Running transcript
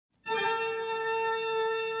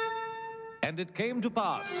And it came to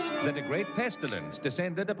pass that a great pestilence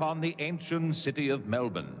descended upon the ancient city of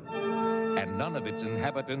Melbourne, and none of its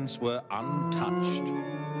inhabitants were untouched,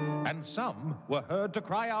 and some were heard to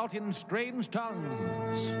cry out in strange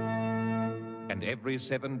tongues. And every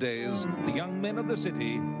 7 days, the young men of the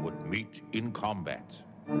city would meet in combat.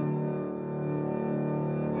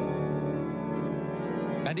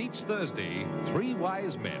 And each Thursday, 3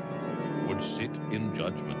 wise men would sit in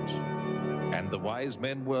judgment. And the wise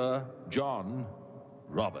men were John,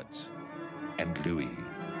 Robert, and Louie.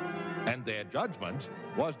 And their judgment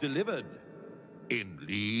was delivered in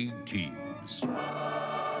league teams.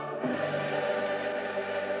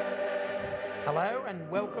 Hello and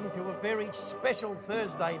welcome to a very special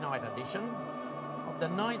Thursday night edition of the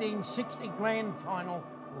 1960 Grand Final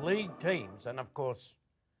League teams. And of course,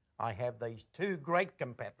 I have these 2 great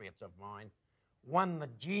compatriots of mine. One, the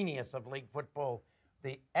genius of league football,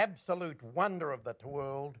 the absolute wonder of the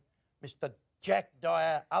world, Mr. Jack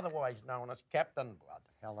Dyer, otherwise known as Captain Blood.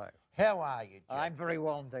 Hello. How are you, Jack? I'm very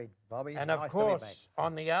well indeed, Bobby. And nice of course,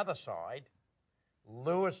 on the other side,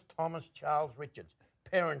 Louis Thomas Charles Richards,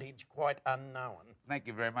 parentage quite unknown. Thank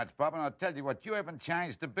you very much, Bob. And I'll tell you what, you haven't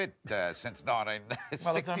changed a bit since 1967.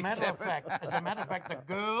 Well, as a matter of fact, the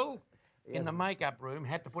girl in the makeup room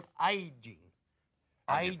had to put aging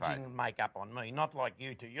makeup on me, not like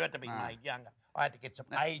you two. You had to be made younger. I had to get some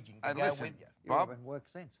aging to go with you. Bob, haven't worked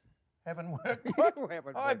since. Haven't worked?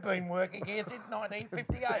 Haven't I've been working here since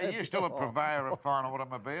 1958. are you still a purveyor of fine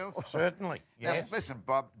automobiles? Certainly, yes. Now, listen,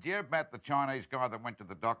 Bob, do you ever met the Chinese guy that went to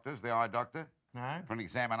the doctors, the eye doctor? No. For an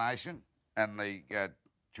examination? And the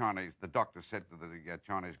doctor said to the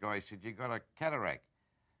Chinese guy, he said, you got a cataract?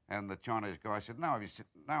 And the Chinese guy said, no. He said,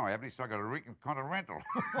 no, I haven't. He said, I got a Rican Continental.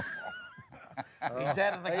 He's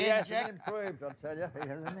out of the He game, hasn't Jack. improved, I'll tell you. He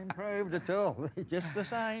hasn't improved at all. He's just the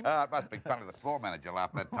same. It must be funny the floor manager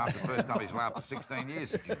laughed that time. The first time he's laughed for 16 years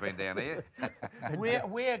since he's been down here.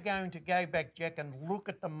 We're going to go back, Jack, and look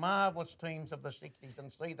at the marvellous teams of the 60s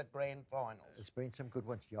and see the grand finals. There's been some good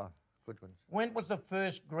ones, John. Good ones. When was the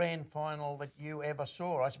first grand final that you ever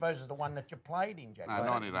saw? I suppose it's the one that you played in, Jack. No,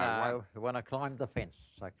 wasn't it? 1901. No, when I climbed the fence.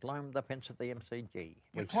 I climbed the fence at the MCG.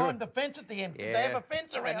 You climbed the fence at the end. Did they have a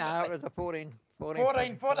fence around No, it? it was a 14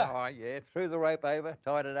 14 footer. Oh, yeah. Threw the rope over,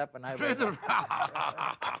 tied it up and over. Through the...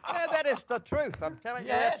 Yeah, that is the truth. I'm telling you,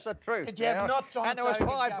 Yeah. that's the truth. Did you have knots on And there was so you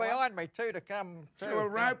 5 go behind me too to come Threw a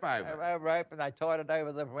rope over. A rope, and they tied it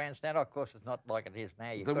over the grandstand. Of course, it's not like it is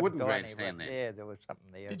now. You The couldn't wooden go grandstand anywhere. there. Yeah, there was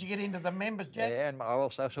something there. Did you get into the members, Jack? Yeah, and I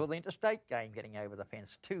also saw the interstate game getting over the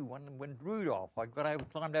fence too. One when Rudolph, I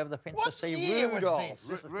climbed over the fence What to see year was Rudolph. this?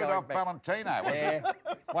 This is Rudolph going back- Valentino. wasn't it? Yeah,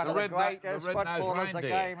 one of the red-nosed greatest footballers the reindeer.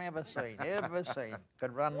 game ever seen. Ever seen.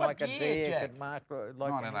 Could run What like a year, deer, Jack? could mark like a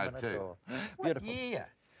 1902. minotaur. What Beautiful. year?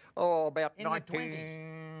 Oh, about In the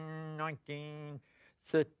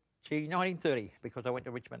 1930, because I went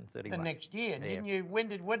to Richmond in 31. The next year, Yeah. didn't you? When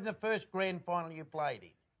the first grand final you played in?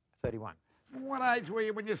 31. What age were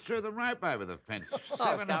you when you threw the rope over the fence? I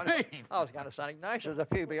was 17. going to St Ignatius. There's a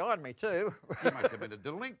few behind me too. You must have been a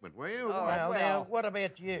delinquent, were you? Oh, Well, now, well, what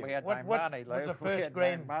about you? we had what no money, was Lou. the We first had no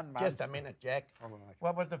grand? money. Just a minute, Jack.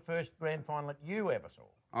 What was the first grand final that you ever saw?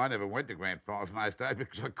 I never went to grand finals in those days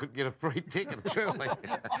because I couldn't get a free ticket, truly.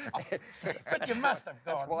 But you must have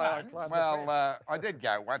gone. why I once. climbed Well, I did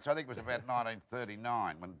go once. I think it was about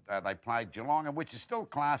 1939 when they played Geelong, and which is still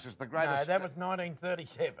classed as the greatest. No, that was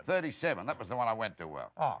 1937. 37. That was the one I went to.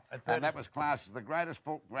 Well, Oh, at and that 37. was classed as the greatest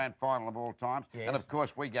grand final of all time. Yes. And of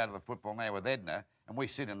course, we go to the football now with Edna, and we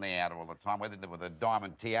sit in the out all the time with Edna with a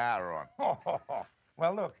diamond tiara on.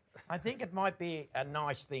 Well, look, I think it might be a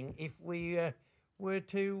nice thing if we were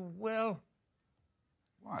to, well,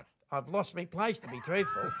 What? I've lost my place, to be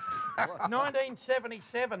truthful.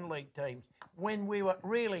 1977 league teams, when we were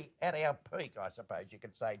really at our peak, I suppose you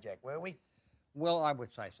could say, Jack, were we? Well, I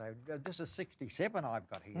would say so. This is 67 I've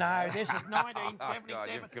got here. No, this is God,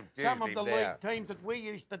 1977. you've confused Some of me the now. league teams that we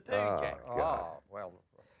used to do, Jack. Oh, well.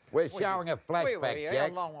 We're showing a We were flashback, here. Jack.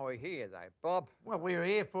 How long were we here, though, Bob? Well, we were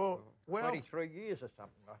here for, well, 23 years or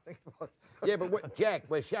something, I think it was. Yeah, but Jack,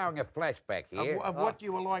 we're showing a flashback here. of what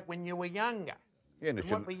you were like when you were younger. Yeah, and it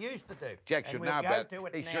And what shouldn't- we used to do. Jack And should we'll know go about. to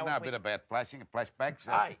it He now should know a if we- bit about flashing and flashbacks.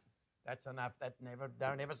 Hey, that's enough.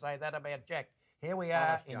 Don't ever say that about Jack. Here we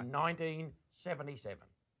are Honest, in Jack. 1977.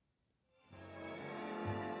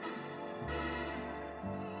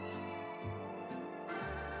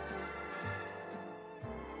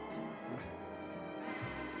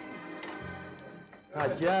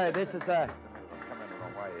 Right, Joe, this is a... I'm coming the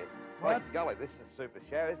wrong way here. What? Right, golly, this is a super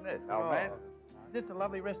show, isn't it, old man? Is this a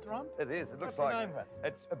lovely restaurant? It is. It looks What's the like name of it?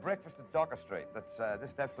 It's a breakfast at Docker Street. That's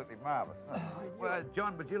just absolutely marvellous. Well,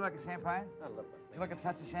 John, would you like a champagne? I love one. You like a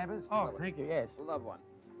touch of champers? Oh, thank you, yes. Love one.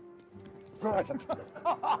 Right.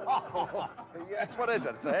 Yes, what is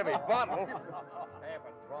it? It's a heavy bottle.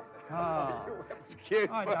 Oh, Excuse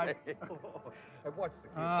I me.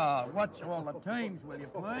 don't. Watch all the teams, will you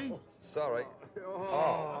please? Sorry.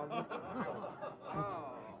 Oh.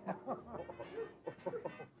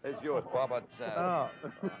 There's yours, Bob. It's, Take it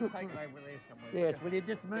over there somewhere. Yes, will you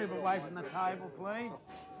just move away from the table, please?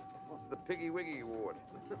 it's the Piggy Wiggy Award.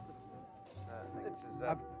 This is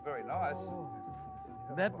very nice.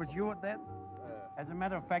 That was that. As a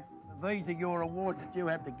matter of fact, these are your awards that you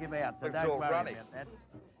have to give out, so It's don't all worry runny. about that.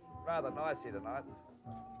 Rather nice here tonight.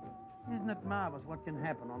 Isn't it marvellous what can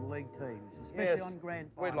happen on league teams, especially on grand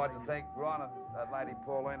We'd final? like to thank Ron and Lady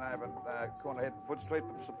Pauline over at Cornerhead and Foot Street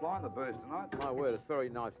for supplying the booze tonight. My word, it's very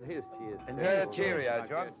nice. And here's cheers. And Yeah, here's cheerio,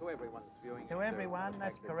 John. To everyone that's viewing. To everyone,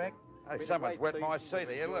 that's correct. Hey, someone's wet my seat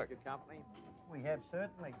here, look. Your company. We have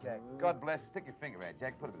certainly, Jack. God bless. Stick your finger out,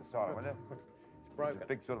 Jack. Put it aside, will you? It's broken. It's a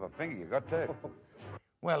big sort of a finger you've got, too.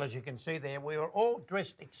 Well, as you can see there, we were all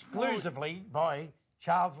dressed exclusively by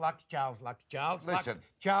Charles Lux, Listen.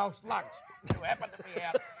 Charles Lux, who happened to be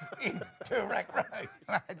out in Toorak Road.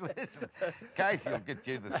 Listen, Casey will get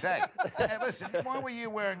you the sack. Now, listen, why were you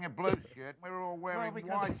wearing a blue shirt? We were all wearing because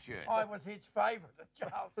white shirts. I was his favourite,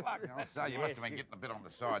 Charles Lux. So you must have been getting a bit on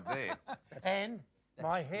the side there. And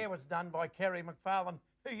my hair was done by Kerry McFarlane,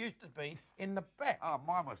 who used to be in the back. Oh,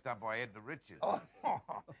 mine was done by Edna Richards.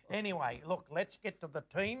 Anyway, look, let's get to the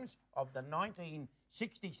teams of the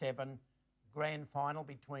 1967 grand final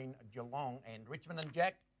between Geelong and Richmond. And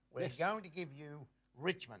Jack, we're going to give you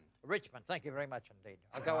Richmond. Richmond, thank you very much indeed.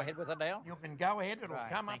 I'll go ahead with it now. You can go ahead, it'll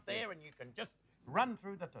Right, come up thank you. there and you can just run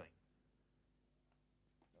through the team.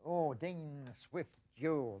 Oh, Dean Swift,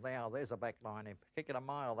 Jewel. Now, there's a back line. Kicking a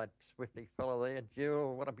mile, that Swifty fellow there.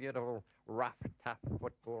 Jewel, what a beautiful, rough, tough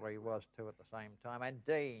footballer he was, too, at the same time. And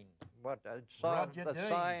Dean, what a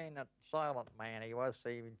silent man he was.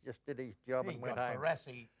 He just did his job He and went got home.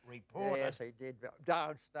 Barassi reported. Yes, he did.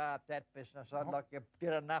 Don't start that business. I'd like you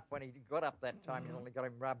did enough when he got up that time. You only got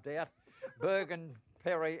him rubbed out. Bergen,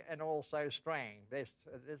 Perry, and also Strang. There's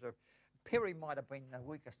a Perry might have been the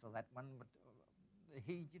weakest of that one, but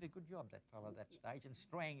he did a good job, that fellow, at that stage. And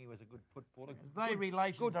Strang, he was a good footballer. Are they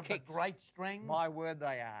relations of kicks. the great Strings? My word,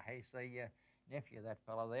 they are. He's the nephew of that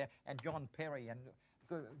fellow there. And John Perry. And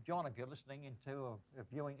John, if you're listening into or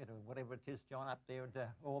viewing it or whatever it is, John, up there at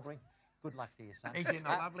Albury, good luck to you, son. He's in a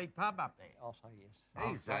lovely pub up there. Also, yes.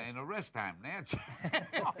 He's in a rest home now.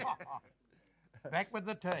 Back with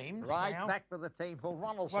the teams Right, now. back with the team. Well,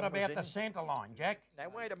 Ronaldson What about was the in. centre line, Jack? Now,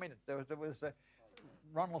 wait a minute. There was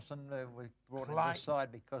Ronaldson was brought in Clay. this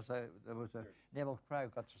side because there was a Neville Crowe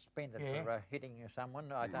got suspended Yeah. for hitting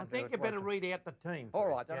someone. I don't I know think who you it was. better read out the team. All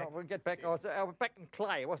first, right, Jack. we'll get back. I was back in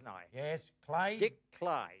Clay, wasn't I? Yes, Clay. Dick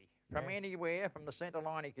Clay. From Yeah. anywhere, from the centre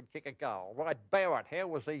line, he could kick a goal. Right, Barrett, how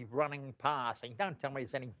was he running, passing? Don't tell me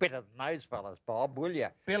he's any better than those fellas, Bob, will you?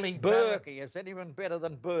 Billy Barrett. Berkey, is anyone better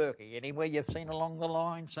than Berkey? Anywhere you've seen along the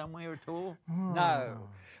line somewhere at all? No.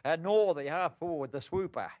 Northey, half forward, the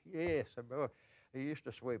swooper. Yes, he used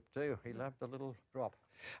to swoop too. He loved the little drop.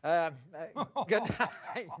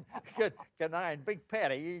 Good name. Big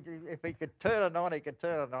Paddy, if he could turn it on, he could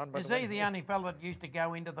turn it on. But Is he the only fella that used to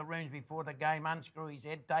go into the rooms before the game, unscrew his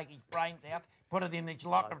head, take his brains out, put it in his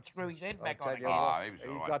locker and screw his head back I'll on tell you again? what, Oh, he was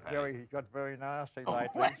all right, he got very nasty Oh, lately,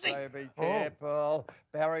 was he? so be Oh. careful.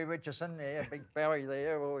 Barry Richardson, yeah, big Barry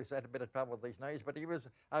there, always had a bit of trouble with his knees, but he was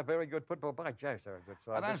a very good football. By Jove, they're a good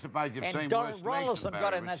side. I don't suppose you've and seen Don worse legs than Ronaldson got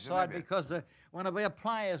Barry in that Richardson, side have you? because one of our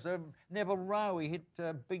players, Neville Rowe, he hit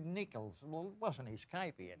Big Nichols. Well, it wasn't his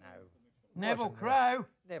caper, you know. Neville Wasn't Crowe,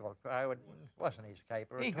 Neville Crowe, it wasn't his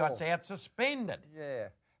caper he at got all. out suspended. Yeah,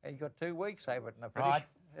 he got 2 weeks over it in the Right.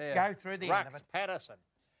 Yeah. Go through the end of Rux it. Patterson.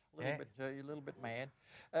 A Yeah. little bit mad.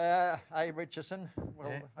 A. Richardson. Well,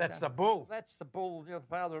 Yeah, I that's the don't- bull. That's the bull, the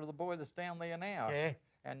father of the boy that's down there now. Yeah.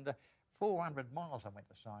 And 400 miles I went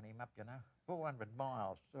to sign him up, you know. 400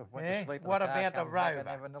 miles. So went Yeah, to sleep in what the car, about the come back, Rover?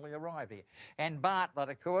 I never nearly arrived here. And Bartlett,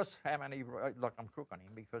 of course, how many, look, I'm crook on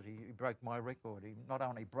him because he broke my record. He not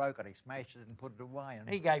only broke it, he smashed it and put it away. And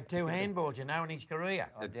He gave 2 handballs, you know, in his career.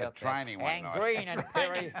 I The doubt that. training one And night. Green and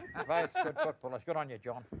Perry, both good footballers. Good on you,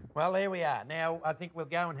 John. Well, there we are. Now, I think we'll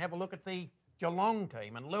go and have a look at the Geelong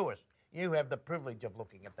team. And Lewis, you have the privilege of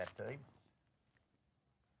looking at that team.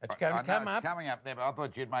 It's going I to know come it's up. coming up there, but I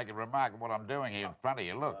thought you'd make a remark of what I'm doing here in front of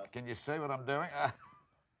you. Look, can you see what I'm doing?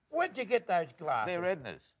 Where'd you get those glasses? They're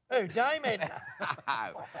Edna's. Who, Dame Edna?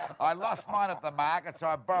 I lost mine at the market, so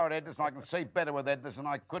I borrowed Edna's, and I can see better with Edna's than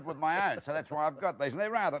I could with my own. So that's why I've got these. And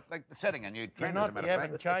they're they're setting a new trend. You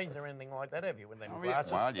haven't changed or anything like that, have you, with them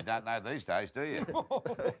glasses? Well, you don't know these days, do you?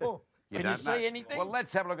 Can you see anything? Well,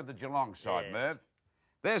 let's have a look at the Geelong side, Merv.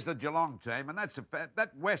 There's the Geelong team, and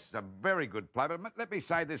that West's a very good player. But let me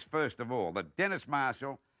say this first of all, that Dennis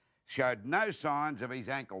Marshall showed no signs of his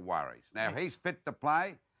ankle worries. Now, he's fit to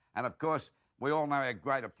play, and, of course, we all know how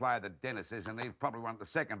great a player that Dennis is, and he's probably one of the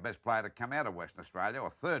second best player to come out of Western Australia,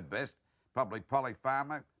 or third best, probably Polly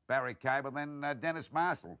Farmer, Barry Cable, then Dennis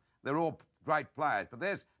Marshall. They're all great players. But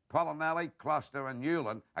there's Polinelli, Closter and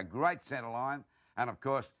Newland, a great centre line, and, of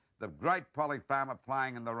course, the great Polly Farmer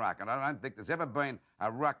playing in the ruck. And I don't think there's ever been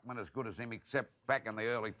a ruckman as good as him, except back in the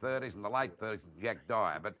early 30s and the late 30s, Jack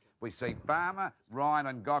Dyer. But we see Farmer, Ryan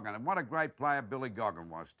and Goggin, and what a great player Billy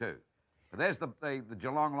Goggin was too. But there's the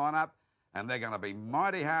Geelong lineup, and they're going to be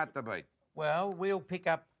mighty hard to beat. Well, we'll pick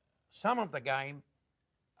up some of the game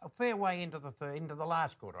a fair way into the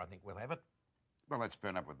last quarter, I think we'll have it. Well, that's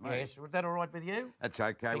fair enough with me. Yes, was that all right with you? That's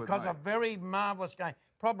okay with me. Because a very marvellous game,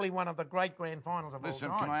 probably one of the great grand finals of all time.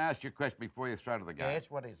 Listen, can I ask you a question before you throw to the game? Yes,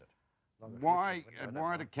 what is it? Why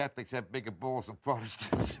do Catholics have bigger balls than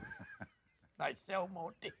Protestants? They sell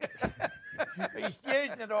more tickets. He's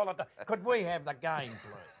using it all the time. Could we have the game,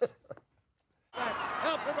 please?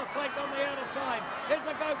 Out to the flank on the outer side. Here's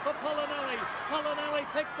a go for Polinelli. Polinelli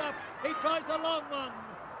picks up. He tries a long one.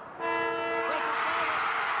 There's a side.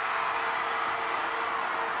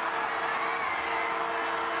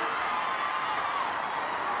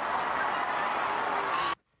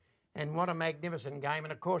 And what a magnificent game.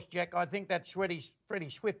 And, of course, Jack, I think that Freddie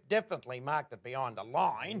Swift definitely marked it behind the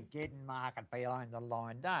line. He didn't mark it behind the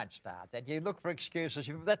line. Don't start that. You look for excuses.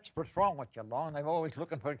 That's what's wrong with Geelong. They're always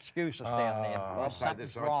looking for excuses down there. I'll say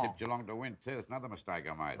this, I tipped Geelong to win too. It's another mistake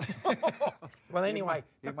I made. Well, anyway,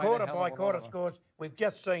 the quarter-by-quarter scores, we've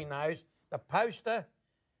just seen those. The poster,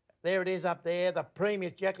 there it is up there. The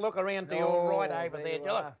premiers, Jack, look around to your right over there.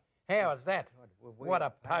 Look, how is that? What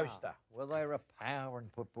a poster. Well, they're a power in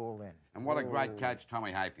football then. And what a great coach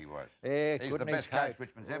Tommy Hafey was. Yeah, he's the best coach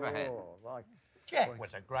Richmond's ever had. Jack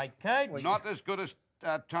was a great coach. Not as good as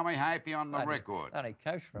Tommy Hafey on the record. Only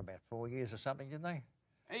coached for about 4 years or something, didn't they?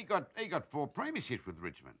 He got 4 premierships with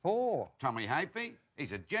Richmond. 4? Tommy Hafey,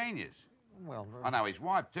 he's a genius. Well, I know his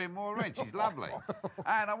wife too, Maureen. She's lovely.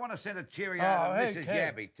 And I want to send a cheerio to Mrs.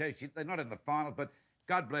 Yabby too. They're not in the final, but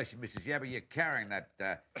God bless you, Mrs. Yabby. You're carrying that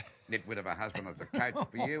nitwit of a husband as a coach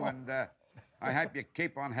for you, and I hope you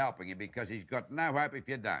keep on helping him because he's got no hope if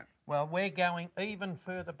you don't. Well, we're going even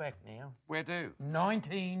further back now. Where to?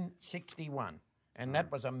 1961. And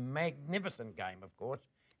that was a magnificent game, of course.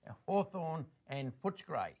 Hawthorn and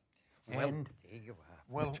Footscray. And there you are.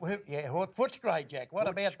 Well, yeah, Footscray, Jack. What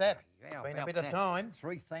about that? Yeah, been a bit of time.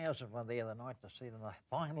 3,000 were there the night to see them, the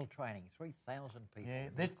final training. 3,000 people.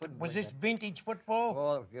 Yeah, was this vintage football?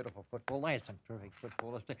 Oh, it was beautiful football. They had some terrific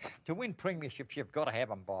footballers. To win premierships, you've got to have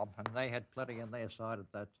them, Bob. And they had plenty on their side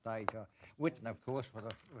at that stage. Whitten, of course, was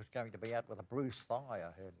going to be out with a bruised thigh,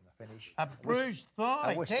 I heard in the finish. A bruised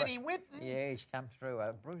thigh? Teddy Whitten? Yeah, he's come through.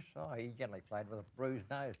 A bruised thigh. He generally played with a bruised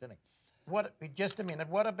nose, didn't he? What? Just a minute.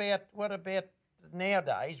 What about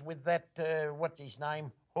nowadays with that, what's his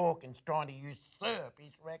name, Hawkins, trying to usurp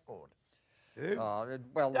his record? Who?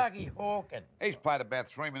 Well, Dougie Hawkins. He's played about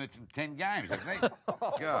 3 minutes in 10 games, hasn't he?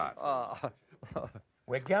 God.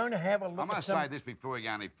 We're going to have a look I must say this before we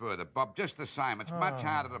go any further, Bob, just the same, it's much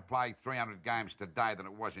harder to play 300 games today than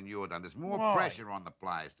it was in your day. There's more pressure on the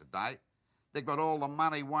players today. They've got all the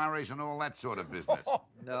money worries and all that sort of business.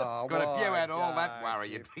 No, God, if you had all that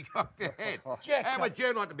worry, you'd be off your head. Jack, how would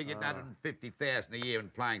you like to be getting 150,000 a year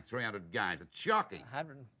and playing 300 games? It's shocking.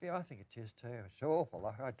 150, I think it is too. It's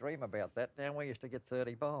awful. I dream about that now. We used to get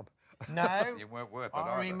 30 bob. No. You weren't worth it I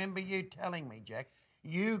either. remember you telling me, Jack,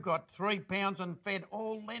 you got £3 and fed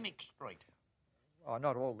all Lennox Street. Oh,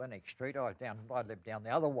 not all Lennox Street. I lived down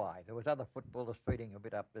the other way. There was other footballers feeding a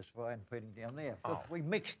bit up this way and feeding down there. We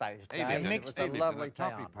mixed those days. He lived in the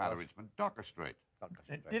toffee part of Richmond, Docker Street.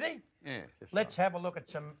 Did he? Yeah. Let's have a look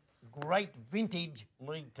at some great vintage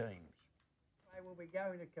league teams. We'll be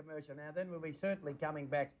going to commercial now. Then we'll be certainly coming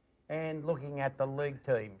back and looking at the league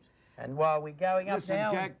teams. And while we're going up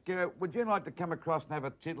now... Listen, Jack, would you like to come across and have a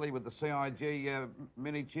tiddly with the CIG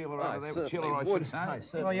mini chiller over there? Chiller, I should say.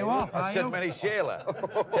 Well, you're off, I are said you? mini Sheila.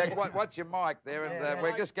 Jack, watch your mic there, and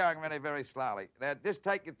we're just going very, very slowly. Now, just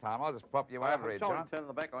take your time. I'll just pop you over here, John. I'm turning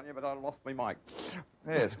the back on you, but I lost my mic.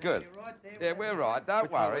 Yes, good. You're right there. Yeah, we're right. Don't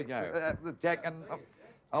Which way worry. we go? Jack, and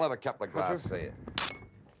I'll have a couple of glasses here.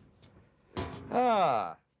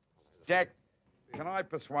 Ah, Jack, can I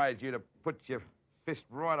persuade you to put your fist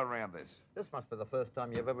right around this? This must be the first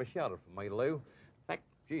time you've ever shouted for me, Lou. In fact,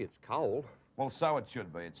 gee, it's cold. Well, so it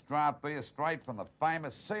should be. It's draft beer straight from the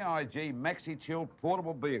famous CIG Maxi Chill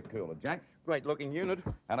portable beer cooler, Jack. Great looking unit.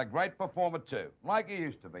 And a great performer too, like you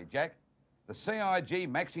used to be, Jack. The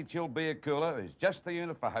CIG Maxi Chill beer cooler is just the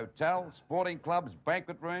unit for hotels, sporting clubs,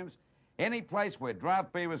 banquet rooms, any place where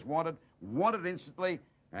draft beer is wanted instantly,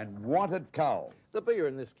 and wanted cold. The beer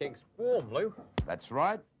in this keg's warm, Lou. That's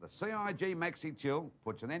right. The CIG Maxi Chill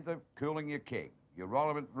puts an end to cooling your keg. You roll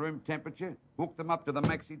them at room temperature, hook them up to the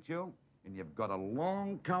Maxi Chill, and you've got a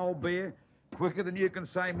long cold beer quicker than you can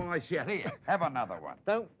say my shit. Here, have another one.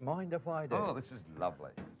 Don't mind if I do. Oh, this is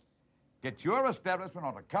lovely. Get your establishment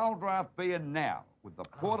on a cold draft beer now with the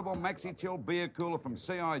portable Maxi Chill beer cooler from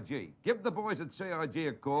CIG. Give the boys at CIG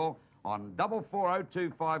a call on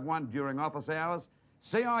 440251 during office hours.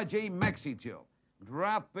 CIG Maxi Chill.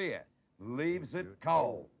 Draft beer leaves it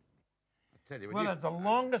cold. I tell you, Well, it's the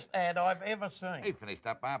longest ad I've ever seen. He finished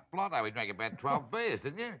up our blotto. We drank about 12 beers,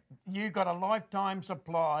 didn't you? You got a lifetime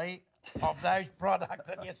supply of those products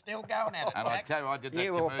and you're still going at it, And I Jack. tell you, I did that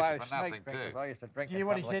You all commercial both for nothing sneak drinkers. too. I used to drink Do a you hear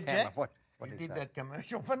what he couple of said, cans. Jack? What You did he did say? that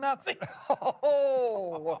commercial for nothing.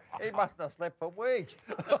 Oh, he must have slept for weeks.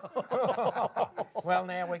 Well,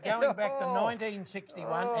 now we're going back to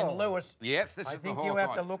 1961, and Lewis, Yes, this I is the think Hawthorn. you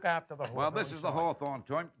have to look after the Hawthorn. Well, this is the side. Hawthorn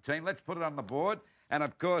team. Let's put it on the board. And,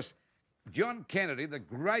 of course, John Kennedy, the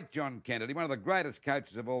great John Kennedy, one of the greatest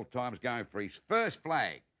coaches of all time, is going for his first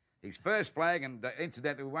flag. His first flag, and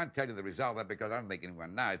incidentally, we won't tell you the result of that because I don't think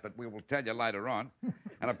anyone knows, but we will tell you later on.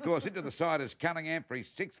 And, of course, into the side is Cunningham for his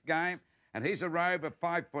sixth game, and he's a robe of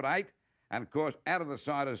 5'8". And, of course, out of the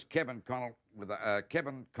side is Kevin Connell with a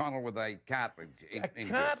cartilage injury.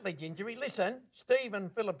 Cartilage injury. Listen, Stephen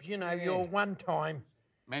Phillips, you know, your one-time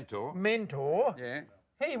mentor. Yeah.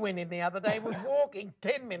 He went in the other day, was walking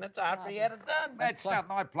 10 minutes after he had it done. That's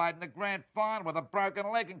something I played in the grand final with a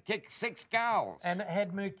broken leg and kicked 6 goals. And it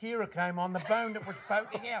had mercurochrome on the bone that was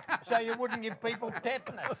poking out, so you wouldn't give people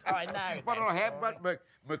tetanus. I know. What did I have?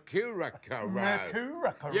 Mercurochrome.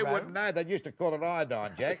 Mercurochrome. You wouldn't know. They used to call it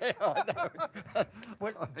iodine, Jack.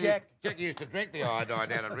 Well, Jack, Jack used to drink the iodine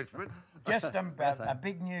down in Richmond. just a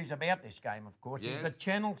big news about this game, of course, is Yes. that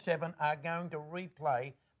Channel 7 are going to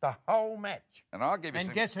replay the whole match. And I'll give you And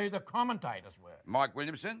some... guess who the commentators were? Mike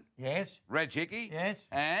Williamson, Yes. Reg Hickey, Yes.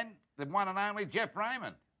 and the one and only Jeff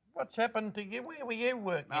Raymond. What's happened to you? Where were you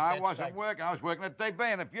working? No, at I that wasn't stage? working. I was working at DB.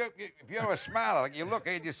 And if you're a smart aleck, you look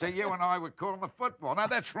here and you see you and I were calling the football. No,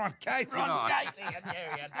 that's Ron Casey and Ron I. Casey and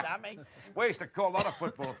you dummy. We used to call a lot of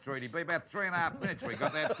football 3DB. About 3.5 minutes we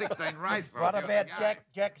got that 16 race. What about Jack?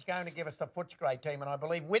 Jack's going to give us the Footscray team, and I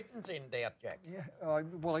believe Witten's in doubt, Jack. Yeah,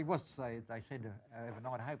 well, he was, they said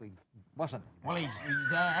overnight. I hope he wasn't. Well, he's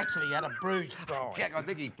actually had a bruised thigh. Jack, I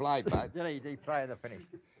think he played, mate. Did he play the finish?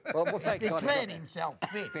 Well, we'll say Declared himself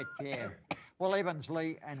fit. yeah. Well, Evans,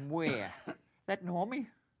 Lee and Ware. That Normie?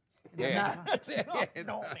 Yeah. No, it's not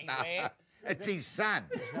Normie Ware. It's his son.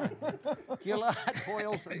 Gillard,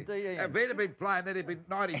 Boyles and D.E. If he'd have been playing, then he'd been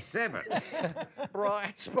 97.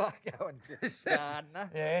 Brian, Spargo and Gardner.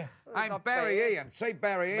 Yeah. Hey, Not Barry bad. Ian. See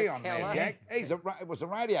Barry Ian there, McKellar. Jack. It was a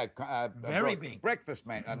radio Very big. breakfast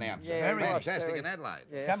man announcer. Yeah, Very he was, fantastic too. in Adelaide.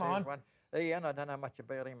 Yes, Come there's on. One. Ian, I don't know much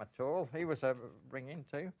about him at all. He was a bring-in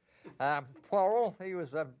too. Quarrel, he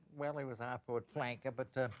was a half-forward flanker, but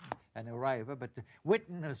and a rover. But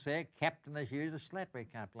Witten was there, captain as usual. Slattery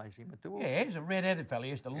can't place him at all. Yeah, he's a red-headed fella.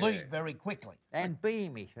 He used to leap very quickly. And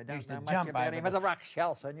Beamish, I don't Used to know much jump about over him. the- But the ruck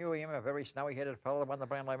Schultz, I knew him, a very snowy-headed fellow, won the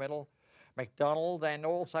Brownlow medal. McDonald and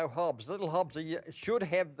also Hobbs. Little Hobbs should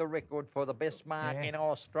have the record for the best mark Yeah. in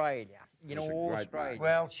Australia. In That's a great Australia.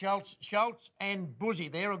 Well, Schultz and Buzzy,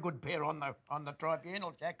 they're a good pair on the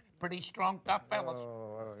tribunal, Jack. Pretty strong, tough fellas.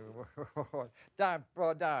 Oh,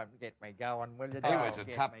 don't get me going, will you? He Don't was a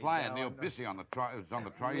get tough me player. going. Neil Bissey on the try.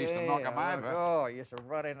 He used to knock him Yeah, over. Oh, he used to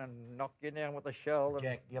run in and knock you down with the shoulder.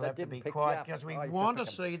 Jack, you'll They have to didn't be pick you quiet up. because we Oh, you want to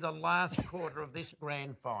took 'em. see the last quarter of this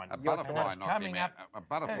grand final. A butterfly That's knocked coming him out. up. A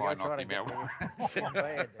butterfly You're knocked trying him to out. get me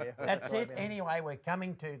bad there. That's right it. there. Anyway, we're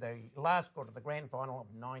coming to the last quarter of the grand final of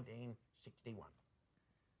 1961.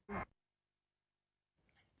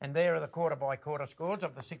 And there are the quarter-by-quarter scores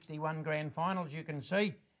of the 61 grand finals. You can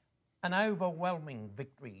see an overwhelming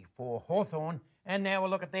victory for Hawthorn. And now we'll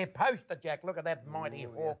look at their poster, Jack. Look at that mighty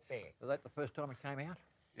hawk there. Was that the first time it came out?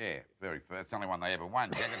 Yeah, very first. It's the only one they ever won,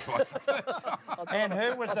 Jack. It's like the first time. And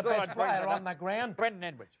who was the thought best I'd bring player that on up. the ground? Brendan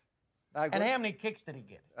Edwards. No And good. how many kicks did he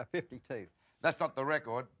get? 52. That's not the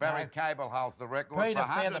record. Barry Cable holds the record. Peter for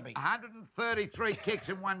 133 kicks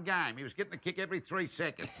in one game. He was getting a kick every 3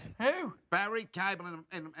 seconds. Who? Barry Cable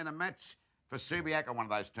in a match for Subiaco, one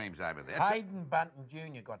of those teams over there. Hayden Bunton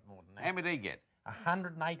Jr. got more than that. How many did he get?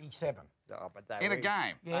 187. Oh, but they In a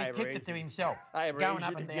game? Yeah, he kicked it to himself. They were going easy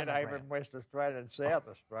up to and down get the over ground. in West Australia and South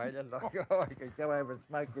Australia. Like, oh, you could go over and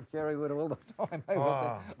smoke your cherry wood all the time.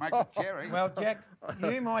 Make a cherry. Well, Jack,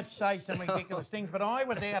 you might say some ridiculous things, but I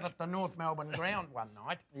was out at the North Melbourne ground one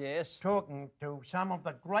night Yes. talking to some of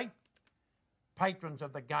the great patrons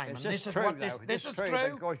of the game. Is and this this true, is what though? this This is true,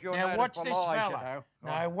 true. because you're Now noted watch for this lies, you fella. know.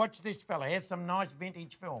 Now watch this fella. Here's some nice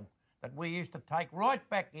vintage film that we used to take right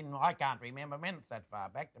back in, I can't remember when it's that far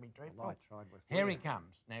back, to be truthful. Here he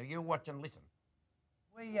comes. Now you watch and listen.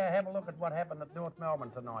 We have a look at what happened at North Melbourne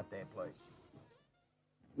tonight there, please.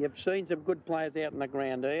 You've seen some good players out in the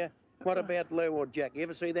ground, do you? What about Lou or Jack? You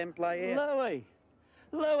ever see them play out? Louie.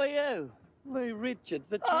 Louie who? Louie Richards,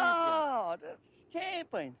 the champion. Oh, the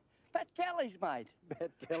champion. Pat Kelly's mate. Pat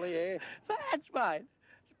Kelly, yeah. Pat's mate.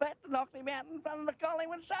 Pat knocked him out in front of the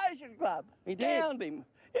Collingwood Social Club. He did? Downed him.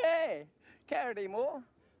 Yeah. Carried him all.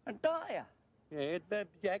 And Dyer. Yeah,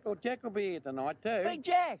 Jack will be here tonight too. Big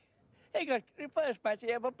Jack. He got the first match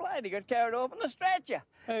he ever played. He got carried off on the stretcher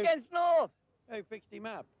Who? against North. Who fixed him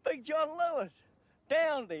up? Big John Lewis.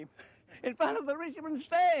 Downed him in front of the Richmond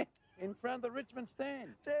stand. In front of the Richmond stand.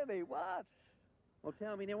 Tell me what. Well,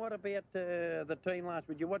 tell me now, what about the team last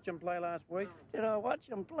week? Did you watch them play last week? Did I watch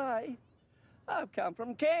them play? I've come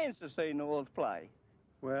from Cairns to see North play.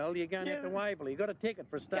 Well, you're going out to Waverley. You got a ticket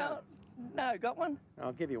for a start. No, got one?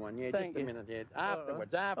 I'll give you one. Yeah, Thank just a you. minute. Yeah, All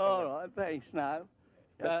afterwards. right. Afterwards. All right, thanks. No.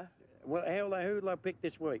 Well, who'll they pick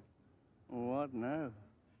this week? What? No.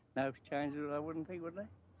 No changes. I wouldn't think, would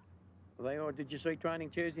they? Or did you see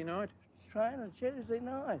training Tuesday night? Training Tuesday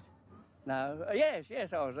night. No. Yes,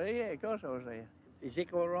 I was there. Yeah, of course I was there. Is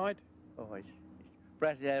Ick all right? Oh, he's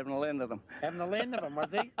perhaps he's having a lend of them. Having a lend of them, was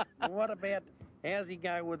he? Well, what about, how's he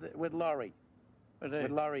go with Laurie?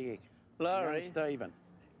 With Laurie Ick? Laurie? Young Stephen.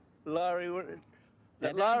 Laurie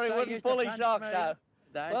Now, wouldn't pull his socks out.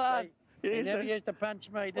 Don't What? say, he never used to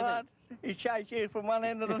punch me, did What? He chased you from one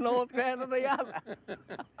end of the North ground to the other. he?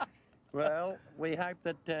 Well, we hope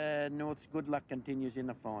that North's good luck continues in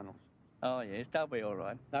the finals. Oh, yes, they'll be all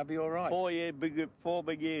right. They'll be all right. 4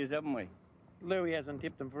 big years, haven't we? Louie hasn't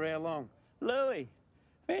tipped them for how long? Louie.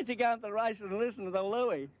 Fancy going to the races and listen to the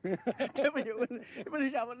Louie. He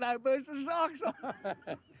wouldn't have no boots and socks on.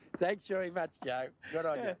 Thanks very much, Joe. Good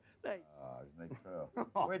on you. Thanks. Oh, isn't he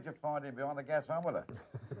cool? Where'd you find him behind the gasometer?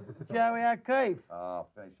 Joey O'Keefe. Oh,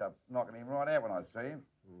 finish up knocking him right out when I see him.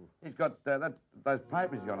 He's got those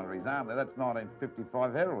papers he's got under his arm there. That's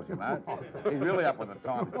 1955 Heralds, you know. He's really up with the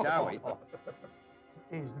times, Joey.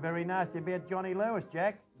 He's very nasty about Johnny Lewis,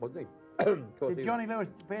 Jack. Was he? Did Johnny Lewis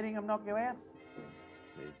Bettingham knock you out?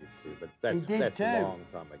 He did too, but that's, He did that's too. a long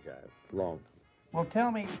time ago. Long. Well,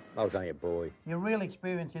 tell me I was only a boy. your real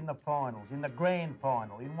experience in the finals, in the grand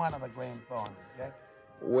final, in one of the grand finals, Jack.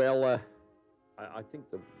 Well, I think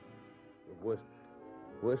the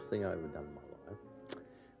worst thing I ever done in my life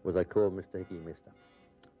was I called Mr. Hickey Mister.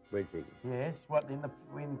 Reg Hickey. Yes, what,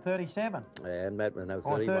 in 37? And that when I was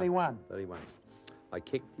Or 31. 31? 31. I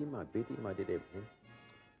kicked him, I beat him, I did everything.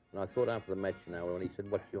 And I thought after the match, you know, when he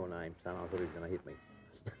said, "What's your name, son?" I thought he was going to hit me.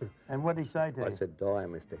 And what did he say to you? I said, "Dyer,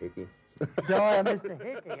 Mr. Hickey." Dyer, Mr.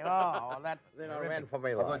 Hickey. Oh, well, that. Then I ran for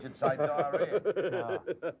me I life. thought you'd say diarrhea.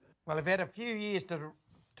 Oh. Well, I've had a few years to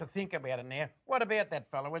think about it now. What about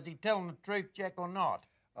that fella? Was he telling the truth, Jack, or not?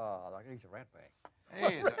 Oh, like he's a ratbag.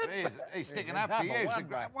 He's sticking up to you.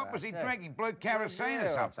 What was he drinking? Blue kerosene or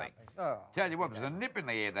something? Oh. Tell you what, there's a nip in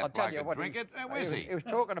the air I'll that tell bloke you could what, drink it. Who is he? He was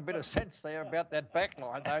talking a bit of sense there about that back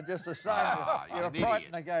line, though, just the same. Oh, you were you're an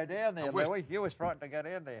frightened idiot. to go down there, I wish- Louie. You was frightened to go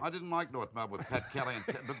down there. I didn't like North Melbourne with Pat Kelly and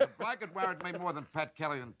but the bloke that worried me more than Pat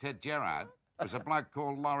Kelly and Ted Gerrard was a bloke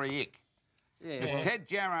called Laurie Ick. Yeah. Because Ted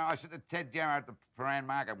Gerrard, I said to Ted Gerrard at the Paran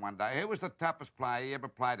Market one day, who was the toughest player he ever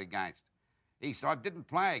played against? He said, I didn't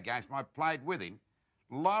play against him, I played with him.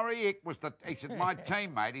 Laurie Ick was he said, my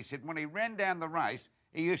teammate. He said, when he ran down the race,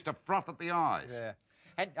 he used to froth at the eyes. Yeah.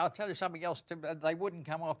 And I'll tell you something else, too. They wouldn't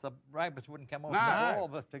come off, the Ravens wouldn't come off No. the ball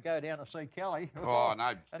but to go down to see Kelly. Oh,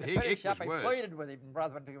 no, And he to finish was up, he worse. pleaded with him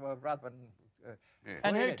rather than Yeah.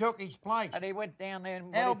 And who pleaded. took his place? And he went down there and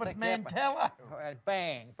what do you Albert think happened? Mantella. And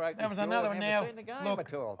bang, broke That his was jaw. another one. Never Now, seen the game look,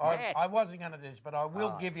 at all. I Mad. wasn't going to do this, but I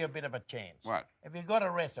will Oh. give you a bit of a chance. What? Have you got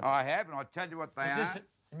a recipe? I have, and I'll tell you what they Is are. this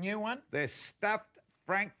a new one? They're stuffed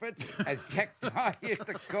frankfurts, as Jack Dyer used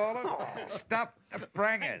to call them. Stuffed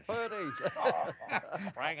Frangers.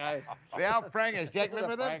 Frangos. The old frangers, Jack,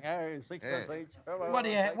 remember them? Frangos, sixpence each. What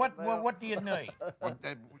do you need? Well,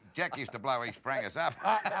 Jack used to blow his frangers up.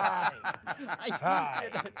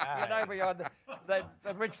 You know, beyond the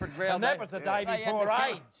Richmond ground. And that was the day before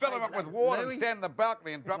AIDS. Fill them up with water and stand in the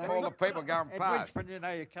balcony and drop all the people going At past. Richmond, you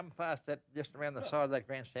know, you come past that, just around the side of that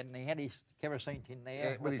grandstand, and he had his kerosene tin there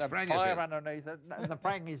Yeah, with his the frangers fire in. underneath it, and the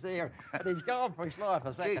frangies there, and he's going for his life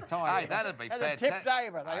a Gee, second time. hey, that'd be and it fantastic. tipped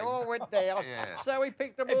over. They all went down. Yeah. So he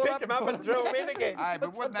picked them He all picked them up and threw them in again. Hey,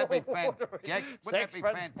 but wouldn't that be fantastic, Jack? Wouldn't that be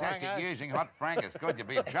Sixpence, fantastic frangos. using hot frangers? God, you'd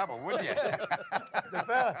be in trouble, wouldn't you?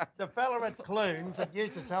 The fella at Clunes that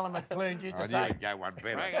used to sell them at Clunes used I to knew say, you'd go one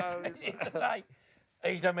better. Frangos. used to say,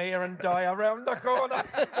 eat 'em here and die around the corner.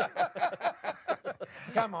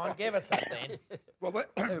 Come on, give us some then. Well,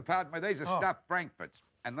 pardon me, these are stuffed frankfurts,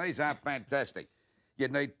 and these are fantastic. You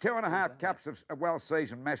need 2.5 cups of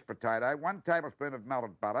well-seasoned mashed potato, 1 tablespoon of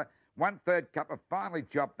melted butter, 1/3 cup of finely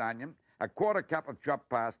chopped onion, 1/4 cup of chopped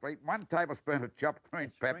parsley, 1 tablespoon of chopped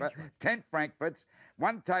green pepper, 10 frankfurts,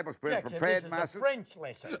 1 tablespoon of Jackson, prepared this is a mustard. French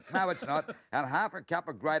lesson. No, it's not. And 1/2 cup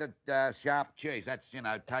of grated sharp cheese. That's, you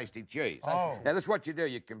know, tasty cheese. Oh. Now, this is what you do.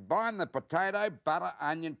 You combine the potato, butter,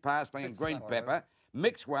 onion, parsley, and green pepper.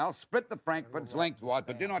 Mix well, split the frankfurts lengthwise,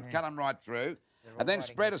 but do not cut them right through. And then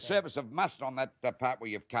spread a surface of mustard on that part where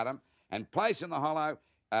you've cut them, and place in the hollow,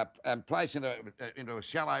 and place into a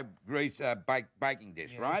shallow grease baking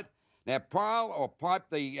dish, right? Now, pile or pipe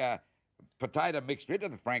the potato mixture into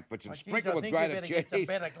the frankfurts and sprinkle with grated cheese. Get some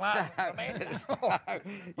better glasses, man. So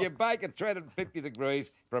you bake at 350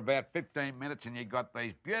 degrees for about 15 minutes, and you've got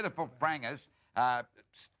these beautiful frangers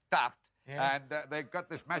stuffed. Yeah. And they've got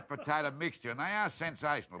this mashed potato mixture, and they are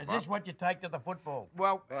sensational. Is Bob. this what you take to the football?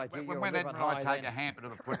 Well, Right, when you're Ed living and I high take then. a hamper to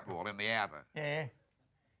the football in the outer. Yeah.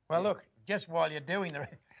 Well, look, just while you're doing the...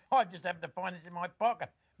 I just happened to find this in my pocket.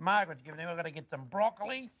 Margaret's given me, I've got to get some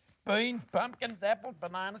broccoli, beans, pumpkins, apples,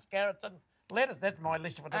 bananas, carrots and lettuce. That's my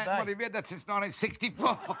list for today. What have you had that since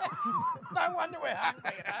 1964? No wonder we're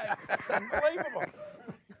hungry at home. It's unbelievable.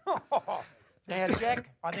 Now,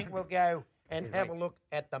 Jack, I think we'll go and have a look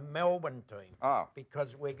at the Melbourne team. Oh.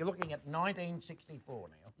 Because we're looking at 1964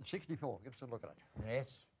 now. 64, give us a look at it.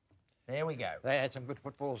 Yes. There we go. They had some good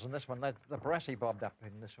footballers in this one. The Barassi bobbed up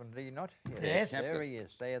in this one, do you not? Yes. There he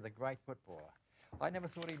is. They are the great footballer. I never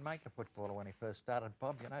thought he'd make a footballer when he first started,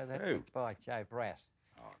 Bob. You know that? Who? By Joe Brass.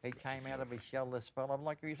 He came out of his shell, this fellow,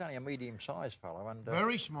 like he was only a medium-sized fellow. And,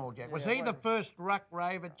 Very small, Jack. Was yeah, he the first ruck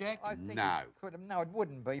raver, Jack? I think No. he could have. No, it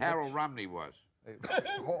wouldn't be. Harold Rumney was.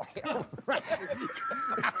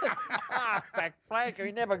 Back flanker,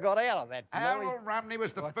 he never got out of that. Harold Rumney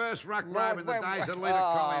was the first ruck No, rover in the days of Leader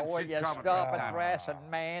oh, Collins. well, Sid you Coventry. stop at Brass and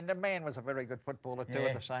Man. The Man was a very good footballer too Yeah.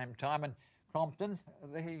 at the same time. And Crompton,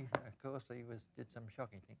 he, of course, did some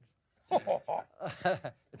shocking things.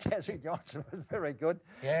 Tassie Johnson was very good.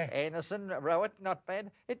 Yeah. Anderson, Rowett, not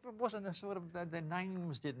bad. It wasn't a sort of, the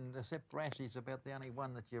names didn't, except Brassey's about the only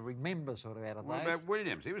one that you remember sort of out of What those. about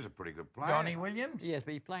Williams? He was a pretty good player. Johnny Williams? Yes,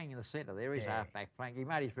 but he's playing in the centre there. He's Yeah. half-back flank. He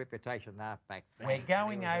made his reputation half-back We're flank.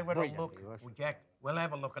 going He was over to brilliant, look. he was. Well, Jack, we'll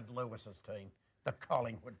have a look at Lewis's team, the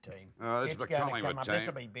Collingwood team. Oh, this is It's the going to Collingwood come up. team. This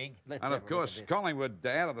will be big. Let's And have of a look course, at this. Collingwood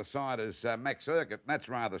out of the side is Max Urquhart. That's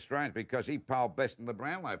rather strange because he polled best in the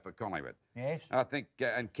Brownlow for Collingwood. Yes. I think,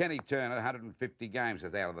 and Kenny Turner, 150 games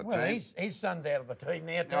is out of the Well, team. his son's out of the team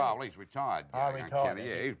now, too. Oh, well, he's retired. Oh, young retired, Kenny.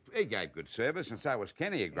 is Yeah, he gave good service, and so was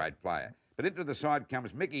Kenny, a great player. But into the side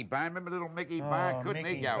comes Mickey Bone. Remember little Mickey Bone? Couldn't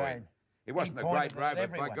Mickey he go in? Bone. He wasn't a pointed great at rover, by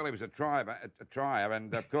everyone. God, he was a trier.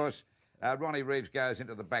 And, of course, Ronnie Reeves goes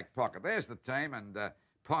into the back pocket. There's the team, and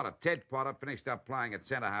Potter, Ted Potter, finished up playing at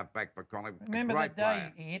centre-half back for Collingwood. Remember great that day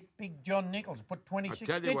player. he hit big John Nichols, put I 26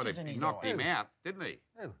 tell you what, stitches in he his knocked eye. him out, didn't he?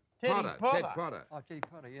 Who? Teddy Ted Potter. Potter. Oh, Teddy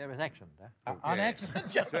Potter, yeah, it was accident, huh? On Yeah.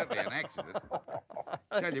 accident. Certainly an accident.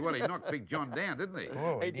 Tell you what, he knocked Big John down, didn't he?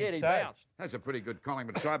 Oh, He did, he so. bounced. That's a pretty good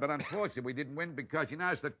Collingwood side, but unfortunately we didn't win because you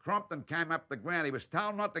notice that Crompton came up the ground. He was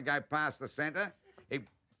told not to go past the centre.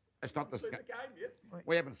 It's not the game yet.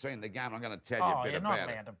 We haven't seen the game. I'm going to tell you a bit you're not about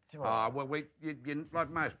it. allowed to. Oh, well, you,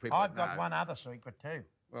 like most people I've got know. one other secret, too.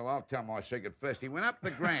 Well, I'll tell my secret first. He went up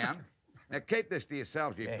the ground. Now, keep this to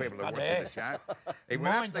yourselves, you people who are watching yeah. the show. He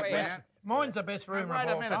went Mine's up the ground. Mine's the best Now, rumour wait of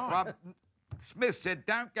a all minute, time. Bob. Smith said,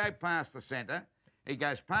 don't go past the centre. He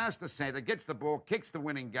goes past the centre, gets the ball, kicks the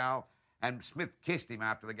winning goal, and Smith kissed him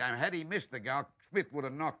after the game. Had he missed the goal, Smith would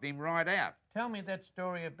have knocked him right out. Tell me that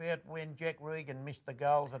story about when Jack Regan missed the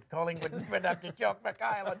goals at Collingwood and went up to Jock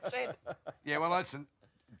McHale and said, Yeah, well, listen,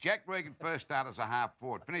 Jack Regan first started as a half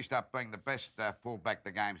forward, finished up being the best fullback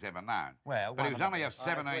the game's ever known. Well, but he one was of only the a best.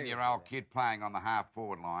 17-year-old kid playing on the half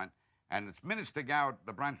forward line, And it's minutes to go at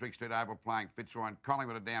the Brunswick Street Oval playing Fitzroy, and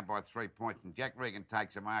Collingwood are down by 3 points, and Jack Regan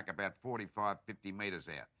takes a mark about 45, 50 metres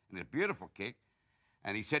out. And it's a beautiful kick.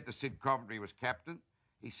 And he said to Sid Coventry, who was captain,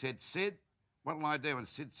 he said, Sid, what'll I do? And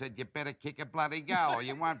Sid said, you better kick a bloody goal or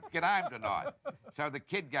you won't get home tonight. So the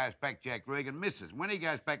kid goes back, Jack Regan, misses. When he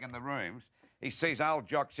goes back in the rooms, he sees old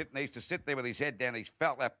Jock sitting. He used to sit there with his head down, his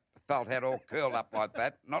felt head all curled up like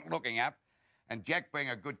that, not looking up. And Jack, being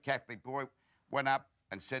a good Catholic boy, went up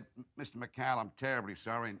and said, Mr. McHale, I'm terribly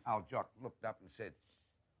sorry. And old Jock looked up and said,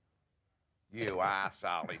 you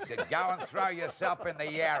arsehole. He said, go and throw yourself in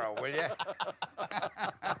the Yarra, will you?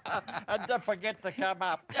 And don't forget to come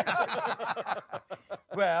up.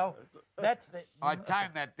 Well, that's the... I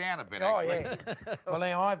toned that down a bit, Oh, actually. yeah. Well,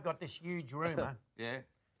 now, I've got this huge rumour. Yeah?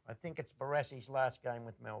 I think it's Barassi's last game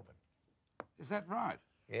with Melbourne. Is that right?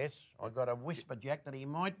 Yes, I got a whisper, Jack, that he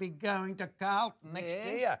might be going to Carlton next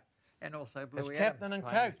year. And also As Louie captain Adams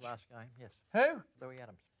and playing his coach. last game, yes. Who? Louie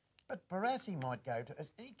Adams. But Barassi might go to...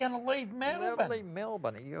 He's going to leave Melbourne. Lovely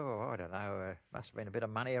Melbourne. Oh, I don't know. Must have been a bit of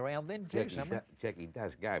money around then too, somewhere. Jackie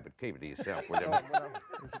does go, but keep it to yourself, will you?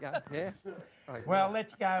 Let's go. Yeah. Well,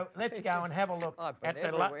 let's go and have a look I've been at the...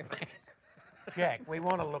 everywhere. Jack, we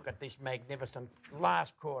want to look at this magnificent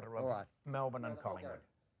last quarter of All right. Melbourne and Collingwood.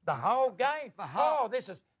 The whole game? This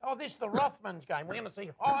is the Rothmans game. We're going to see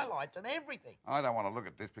highlights and everything. I don't want to look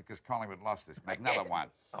at this because Collingwood lost this. Make another one.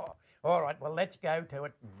 Oh, all right, well, let's go to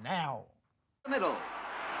it now. Middle.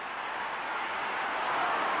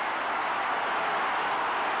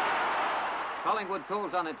 Collingwood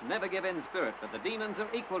calls on its never-give-in spirit, but the Demons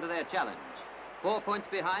are equal to their challenge. 4 points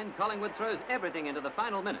behind, Collingwood throws everything into the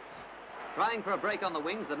final minutes. Trying for a break on the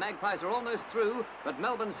wings, the Magpies are almost through, but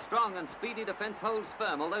Melbourne's strong and speedy defence holds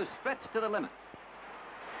firm, although stretched to the limit.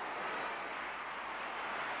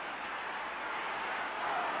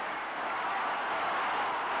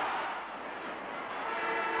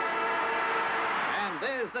 And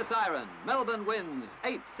there's the siren. Melbourne wins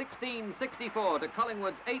 8-16-64 to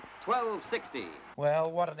Collingwood's 8-12-60. Well,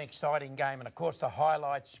 what an exciting game. And, of course, the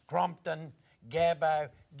highlights, Crompton, Gabbo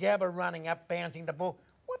running up, bouncing the ball.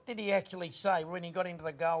 What did he actually say when he got into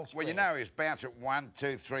the goal square? Well, you know, he was bounced at 1,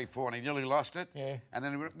 2, 3, 4, and he nearly lost it. Yeah. And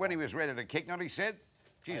then when he was ready to kick, you know what he said?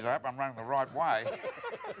 Geez, I hope I'm running the right way.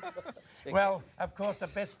 Well, of course, the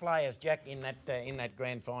best players, Jack, in that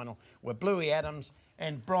grand final were Bluey Adams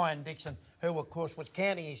and Brian Dixon, who, of course, was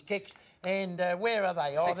counting his kicks. And where are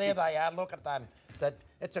they? Oh, there they are. Look at them.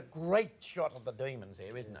 It's a great shot of the Demons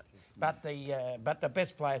there, isn't it? But the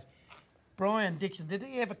best players... Brian Dixon, did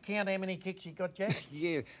he ever count how many kicks he got, Jack?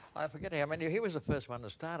 Yeah, I forget how many. He was the first one that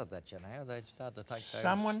started that, you know. They'd start to take those.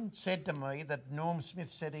 Someone said to me that Norm Smith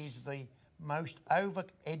said he's the most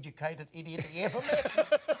over-educated idiot he ever met.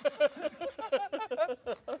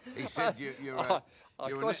 He said you're an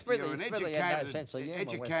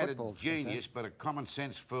educated genius, but a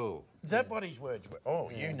common-sense fool. Is that what his words were? Oh,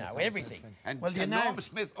 yeah, you know everything. And, well, you and know... Norm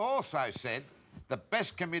Smith also said the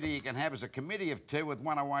best committee you can have is a committee of two with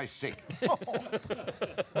one away sick.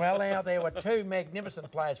 Well, now, there were two magnificent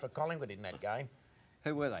players for Collingwood in that game.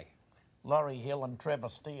 Who were they? Laurie Hill and Trevor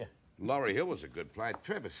Steer. Laurie Hill was a good player.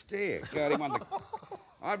 Trevor Steer, God, he won the...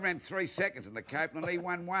 I ran 3 seconds in the Cape and he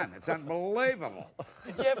won 1. It's unbelievable.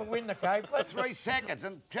 Did you ever win the Cape? 3 seconds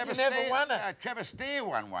and Trevor Steer... You never won it. Trevor Steer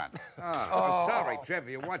won 1. I'm sorry,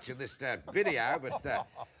 Trevor, you're watching this video, but...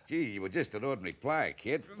 Gee, you were just an ordinary player,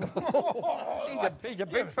 kid. He's a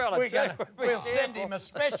big fella, We'll send him a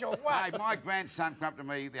special one. Hey, my grandson came up to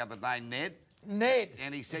me the other day, Ned. Ned?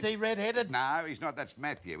 And he said... Is he red-headed? No, he's not. That's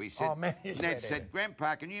Matthew. He said... Oh, Matthew's Ned red-headed. said,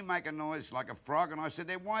 Grandpa, can you make a noise like a frog? And I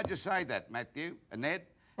said, why'd you say that, Matthew? And Ned?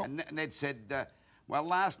 And Ned said, well,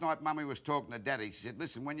 last night Mummy was talking to Daddy. She said,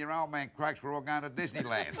 listen, when your old man croaks, we're all going to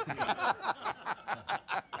Disneyland.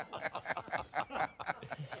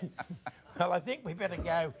 Well, I think we better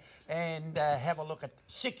go and have a look at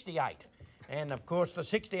 68. And, of course, the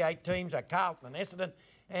 68 teams are Carlton and Essendon.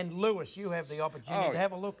 And, Lewis, you have the opportunity to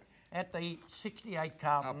have a look at the 68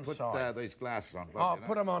 Carlton I'll side. put these glasses on. Oh,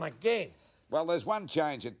 put them on again. Well, there's one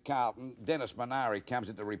change at Carlton. Dennis Minari comes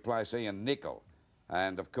in to replace Ian Nicol,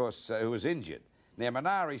 and, of course, who was injured. Now,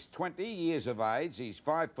 Minari's 20 years of age. He's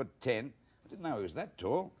 5'10". I didn't know he was that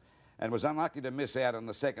tall. And was unlucky to miss out on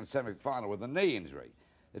the second semi-final with a knee injury.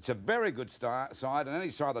 It's a very good side, and any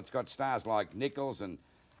side that's got stars like Nichols and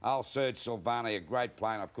old Serge Silvani, a great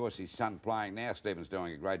player, and of course his son playing now, Stephen's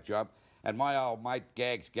doing a great job, and my old mate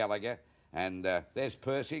Gags Gallagher, and there's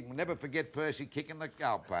Percy. We'll never forget Percy kicking the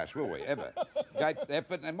goal post, will we, ever? Great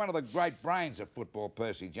effort, and one of the great brains of football,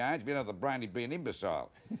 Percy Jones. If you know the brain, he'd be an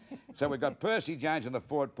imbecile. So we've got Percy Jones in the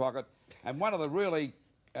forward pocket, and one of the really,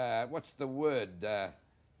 what's the word,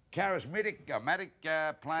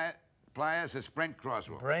 players is Brent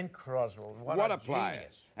Croswell. Brent Croswell, What a player.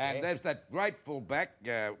 genius. And Yeah. there's that great fullback,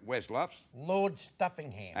 Wesloffs. Lord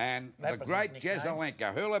Stuffingham. And That the was his great nickname.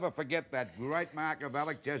 Jezelenko. Who'll ever forget that great mark of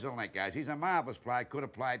Alec Jezelenko? He's a marvellous player. Could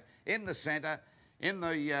have played in the centre, in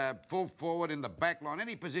the full forward, in the back line,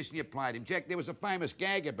 any position you played him. Jack, there was a famous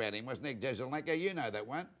gag about him, wasn't there, Jezelenko? You know that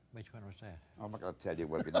one. Which one was that? I'm not going to tell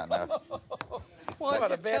you if you don't know.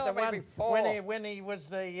 What about the one when he was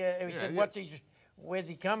the? He said, yeah. Where's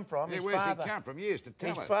he come from? Yeah, His where's father. he come from? Years to tell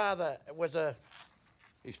His us. father was a.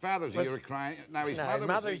 His father's was- Ukrainian. No, his No,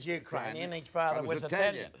 mother was Ukrainian. His father was Italian.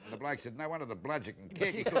 Italian. And the bloke said, no wonder the bludger can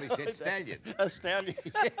kick. He thought he said stallion. A stallion.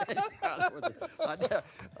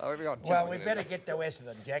 Well, we better get to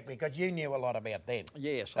Essendon, Jack, because you knew a lot about them.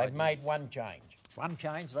 Yes, I They've did. made one change. One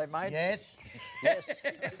change they made? Yes. Yes.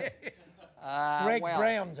 Greg well,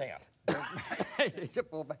 Brown's out. He's a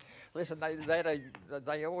fullback. Listen,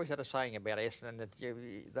 they always had a saying about Essendon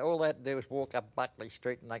that all they had to do was walk up Buckley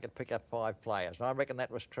Street and they could pick up 5 players. And I reckon that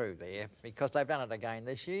was true there because they've done it again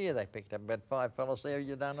this year. They picked up about 5 fellas there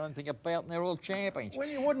you don't know anything about and they're all champions. Well,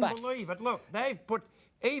 you wouldn't believe it. Look, they've put,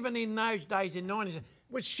 even in those days in 90s,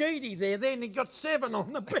 was Sheedy there then? He got 7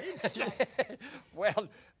 on the bench. Well,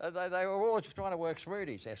 they were always trying to work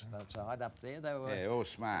Smoothies, Essendon side up there. They were Yeah, all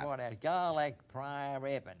smart. Right out. Garlack, Pryor,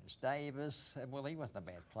 Evans, Davis. Well, he wasn't a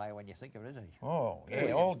bad player when you think of it, is he? Oh,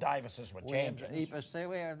 yeah, all Davises were champions. There's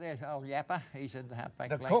old Yapper. He's in the halfback.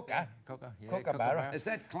 The flank Cooker. there. Cooker, yeah. Kookaburra. Is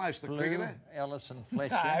that close to Blue, cricketer? Ellison,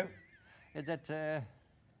 Fletcher. No. Is that...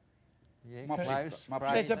 yeah, Mopsy- close.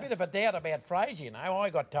 Mopsy. There's a bit of a doubt about Fraser, you know. I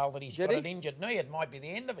got told that he's Did got he? an injured knee. It might be the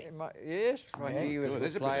end of it. Yes, well, he was a Good, good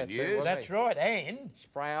there's a bit player of too, news. wasn't That's he? right. And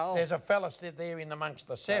Sproul. there's a fella stood there in amongst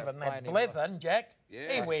the 7, that playing him Blethen, Jack.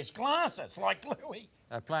 Yeah. He wears glasses like Louie.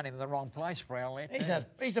 They're playing him in the wrong place, Sproul. He's a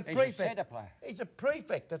centre prefect. player. He's a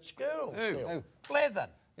prefect at school still. Who? Blethen.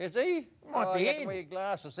 Is he? Might be he had in. to wear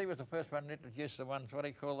glasses. He was the first one to introduce the ones, what do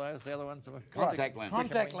you call those? The other ones were... Contact lenses.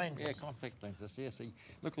 Contact lenses. Yeah, contact lenses, yes. He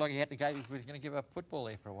looked like he had to go, he was going to give up football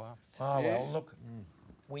there for a while. Oh, well, look,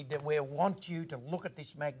 we want you to look at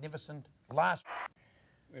this magnificent last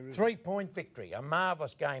 3-point victory. A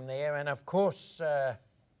marvellous game there. And, of course,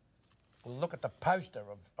 look at the poster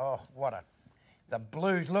of, the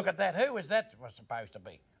Blues. Look at that. Who was that was supposed to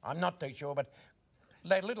be? I'm not too sure, but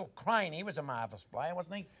that little Crane, he was a marvellous player,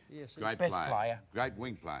 wasn't he? Yes, Great Best player. Great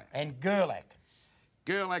wing player. And Gerlach.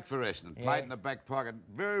 Gerlach for Essendon, played in the back pocket.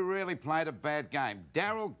 Very rarely played a bad game.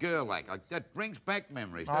 Darryl Gerlach, that brings back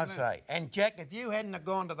memories, I'd doesn't it? say. And, Jack, if you hadn't have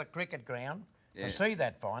gone to the cricket ground to see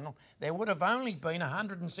that final, there would have only been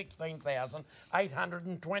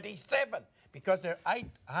 116,827 because there are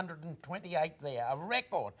 828 there, a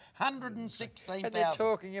record, 116,000. And they're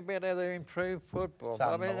talking about how they improved football. It's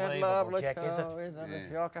I mean, that unbelievable, lovely Jack, is it? isn't it,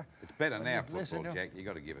 shocker? It's better now, Listen football, to- Jack. you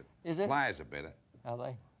got to give it. Is it? Players are better. Are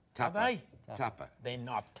they? Tougher. Are they? Tougher. They're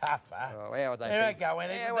not tougher. Oh, how would they There be? they go,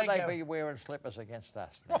 Andy. How There would they they go. be wearing slippers against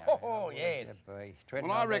us now? Oh, yes.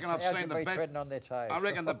 Well, I reckon I've seen the best. treading on their toes. I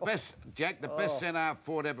reckon the best, Jack, the Oh. best centre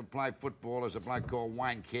forward ever played football is a bloke called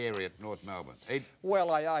Wayne Carey at North Melbourne.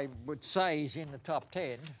 Well, I would say he's in the top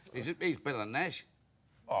 10. He's better than Nash.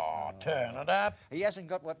 Oh, turn it up. He hasn't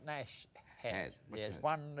got what Nash has. Has. What's There's that?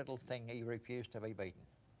 one little thing he refused to be beaten.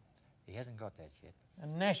 He hasn't got that yet.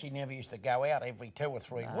 And Nash, he never used to go out every 2 or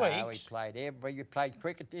 3 No, weeks. he played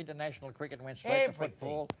cricket, international cricket, and went straight to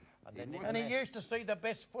football. And he used to see the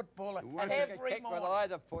best footballer And he could every kick with morning.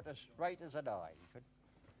 either foot as straight as a die. He could.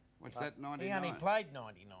 What's that, 99? He only played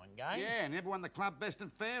 99 games. Yeah, and never won the club best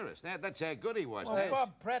and fairest. That's how good he was. Well, Nash.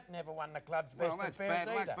 Bob Pratt never won the club's Well, best and that's fairest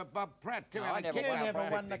bad luck either. for Bob Pratt, too. No, Only I never kicked You won a never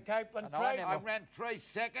Brownlow. won the Copeland And I Trophy. never- I ran 3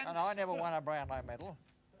 seconds. And I never won a Brownlow medal.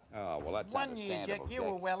 Oh, well, that's One year, understandable, Jack, you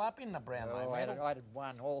were well up in the Brownlow Oh, I medal. had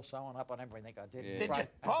one all sewn up on everything I did. Yeah. And Did you broke-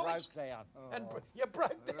 and polish? broke down. And you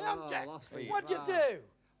broke down, Oh, Jack. lost me. What'd you Oh. do?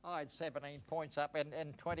 I had 17 points up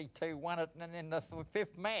and 22 won it in the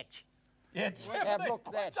 5th match. You had Yeah, 17 look,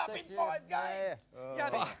 points that's up it, in yeah. 5 games.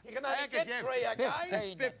 Yeah. You can only How could get you 3 a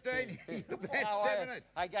game. 15. 15. You had No, 7.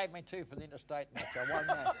 I gave me 2 for the interstate match. I won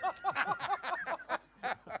that.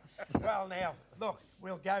 Well, now, look,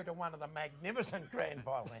 we'll go to one of the magnificent grand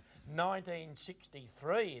finals,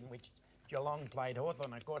 1963, in which Geelong played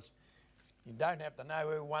Hawthorn. Of course, you don't have to know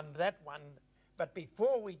who won that one. But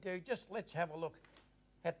before we do, just let's have a look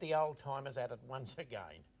at the old-timers at it once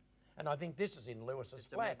again. And I think this is in Lewis's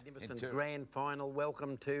flat. Magnificent grand final.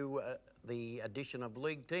 Welcome to the edition of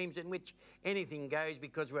League Teams, in which anything goes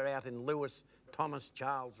because we're out in Lewis Thomas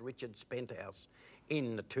Charles Richards Penthouse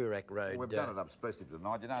in the Toorak Road. We've done it up especially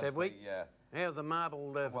tonight. You know, Have it's we? How's the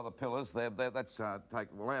marble... Well, the pillars, that's well,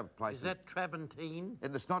 our place. Is that Traventine?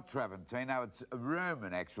 And it's not Traventine, no, it's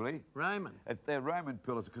Roman, actually. Roman? They're Roman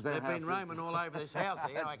pillars because they've been Roman all over this house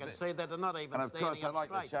here. I can see that they're not even and of standing course, I'd like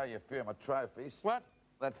straight. to show you a few of my trophies. What?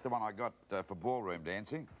 That's the one I got for ballroom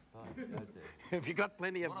dancing. Have you got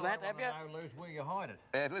plenty of that, have you? Where you hide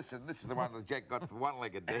it. Listen, this is the one that Jack got for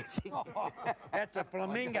one-legged dancing. That's a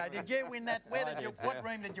flamingo. Did you win that? What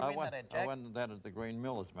room did you win that at, Jack? I won that at the Green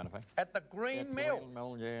Mill, as a matter of fact. At the Green Mill? Green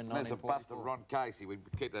Mill, yeah, And there's a bust of Ron Casey. We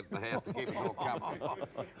keep that in the house to keep us all company.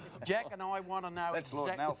 Jack and I want to know That's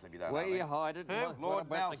Lord Nelson, if you don't know. Where you hide it? Lord Nelson.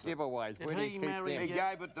 Nelson. The giveaways. Did Where he do you marry keep them? He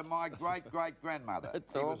gave it to my great-great-grandmother.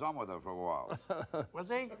 He was on with her for a while. Was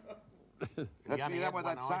he? That's where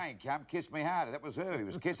that saying, come kiss me harder. That was her. He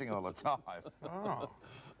was kissing all the time. Oh.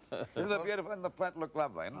 Isn't it beautiful? And the flat look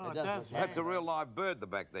lovely, isn't it? Oh, it does. That's a real live bird, the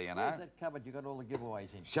back there, you know. Where's that cupboard you got all the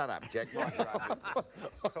giveaways in? Shut up, Jack.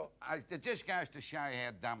 It just goes to show you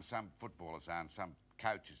how dumb some footballers are and some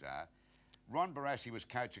coaches are. Ron Barassi was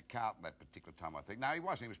coach at Carlton that particular time, I think. No, he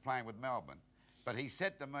wasn't. He was playing with Melbourne. But he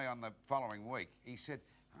said to me on the following week, he said,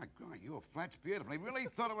 "Oh, great, your flat's beautiful." He really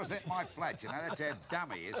thought it was at my flat, you know. That's how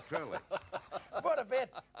dumb he is, truly. What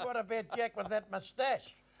about Jack with that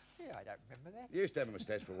moustache? Yeah, I don't remember that. You used to have a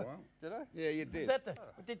moustache for a while. Did I? Yeah, you did.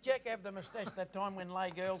 Did Jack have the moustache that time when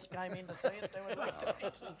lay girls came in to see it?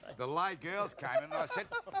 The lay girls came in, and I said,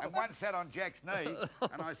 and one sat on Jack's knee,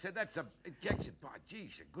 and I said, Jack said, "By gee,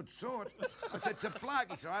 she's a good sort." I said, "It's a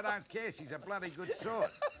bloke." He said, "I don't care, she's a bloody good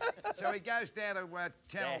sort." So he goes down to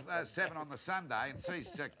Channel 7 on the Sunday and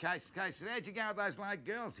sees Case. Case said, "How'd you go with those lay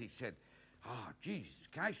girls?" He said, "Oh, geez,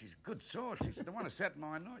 Case, she's a good sort." He said, "The one who sat on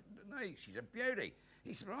my knee, she's a beauty."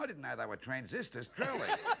 He said, "I didn't know they were transistors, truly."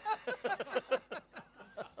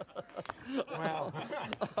 Well,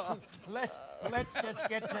 let's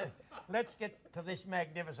get to this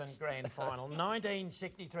magnificent grand final.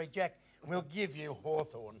 1963, Jack. We'll give you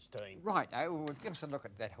Hawthorn's team. Right, well, give us a look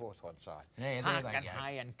at that Hawthorn side. Yeah, there Parkin, they go.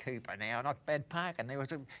 Hay and Cooper now, not bad Parkin.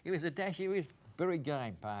 He was a dash, he was very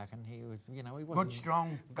game, Parkin. He was, you know, he wasn't... Good,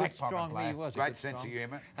 strong, back pocket player. He was Great sense of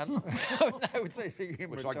humour. No, it's sense of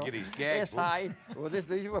humour. Wish I could get his gag. Yes, Hay. Well,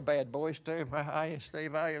 these were bad boys too, Hay,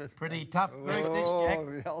 Steve Hay. Pretty tough group,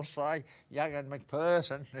 this, Jack. I'll say, Young and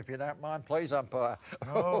McPherson, if you don't mind, please, umpire.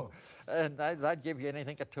 Oh. And they'd give you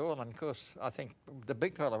anything at all. And, of course, I think the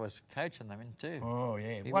big fella was coaching them in too. Oh,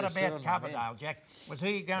 yeah. He What was about certainly Coverdale, Jack? Was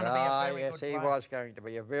he going to be a very good player? Yes, he was going to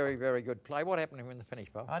be a very, very good player. What happened to him in the finish,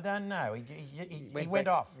 Bob? I don't know. He went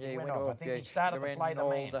off. Yeah, he went off. I think he started to Loren play the and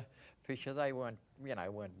man. Alder, Fisher, they weren't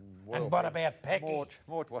well. And what about Pecky?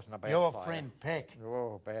 Mort wasn't a bad Your player. friend Peck.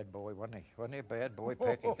 Oh, bad boy, wasn't he? Wasn't he a bad boy,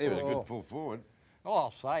 Pecky? He was a good full forward. Oh,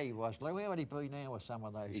 I'll say he was. Lou, where would he be now with some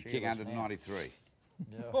of those He shooters kicked now? 193.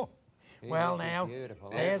 Yeah. Well, now,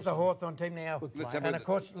 there's the Hawthorn team now. And, of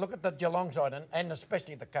course, look at the Geelong side, and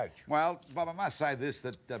especially the coach. Well, Bob, I must say this,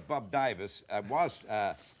 that Bob Davis was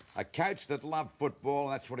a coach that loved football,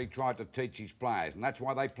 and that's what he tried to teach his players. And that's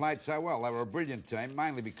why they played so well. They were a brilliant team,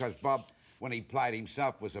 mainly because Bob, when he played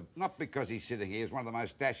himself, was not because he's sitting here, he was one of the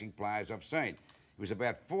most dashing players I've seen. He was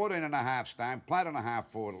about 14 and a half stone, played on a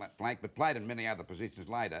half-forward flank, but played in many other positions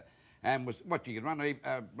later. And was what you could run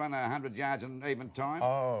 100 yards in even time.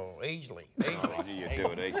 Oh, easily. Oh, I knew you'd do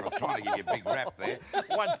it easy. I'm trying to give you a big rap there.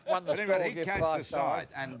 One But anyway, he coached the side,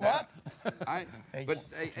 and but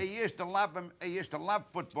he used to love him. He used to love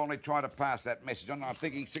football, and he tried to pass that message on. I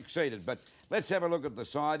think he succeeded. But let's have a look at the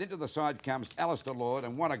side. Into the side comes Alistair Lord,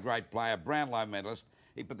 and what a great player, Brownlow medalist.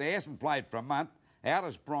 But he hasn't played for a month. Out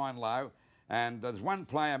is Brian Lowe, and there's one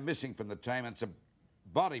player missing from the team, and it's a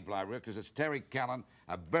body blow, because it's Terry Cullen,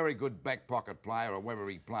 a very good back pocket player, or wherever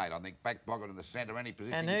he played. I think back pocket in the centre, any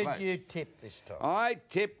position And he who played. did you tip this time? I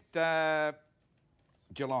tipped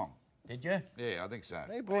Geelong. Did you? Yeah, I think so.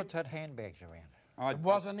 They brought that handbags around. It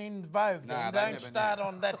wasn't in vogue. No, then. they Don't never start knew.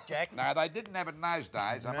 on that, Jack. No, they didn't have it in those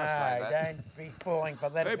days, I No, must say that. don't be falling for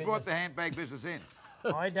that Who business. brought the handbag business in?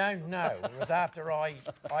 I don't know. It was after I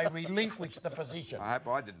relinquished the position. I hope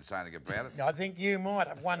I didn't say anything about it. I think you might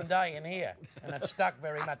have one day in here, and it stuck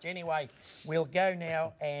very much. Anyway, we'll go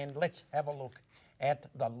now and let's have a look at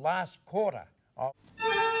the last quarter of...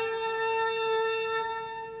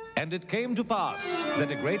 And it came to pass that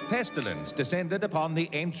a great pestilence descended upon the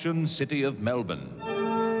ancient city of Melbourne,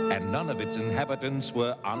 and none of its inhabitants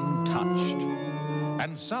were untouched.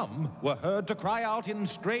 And some were heard to cry out in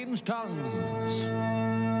strange tongues.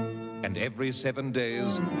 And every 7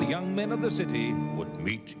 days, the young men of the city would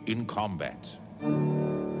meet in combat.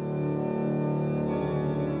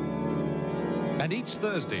 And each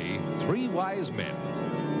Thursday, 3 wise men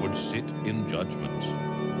would sit in judgment.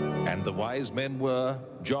 And the wise men were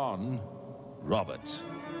John, Robert,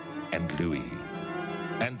 and Louie.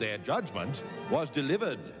 And their judgment was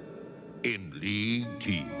delivered in league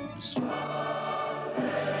teams.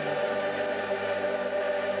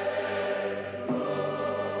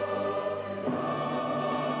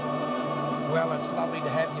 Well, it's lovely to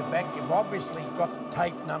have you back. You've obviously got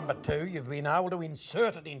tape number 2. You've been able to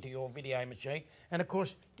insert it into your video machine. And, of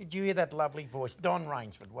course, did you hear that lovely voice? Don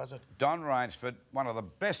Rainsford, was it? Don Rainsford, one of the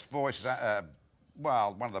best voices,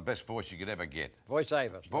 well, one of the best voices you could ever get.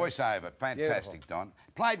 Voiceover. Voiceover, fantastic, Beautiful. Don.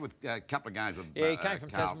 Played with a couple of games with Yeah, he came from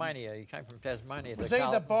Carlton. Tasmania. He came from Tasmania. Was to he the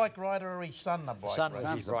Carlton. bike rider or his son the bike Son rider?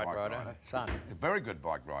 was his the bike bike rider. rider. Son. A very good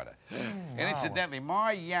bike rider. And incidentally,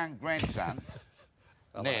 my young grandson,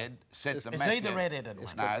 Ned, said to Is Matthew... he the red-headed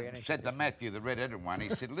one? No, said to Matthew, the red-headed one, he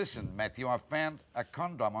said, listen, Matthew, I found a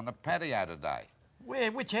condom on the patio today.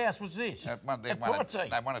 Where? Which house was this? One At at Portsea?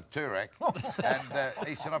 Toorak. And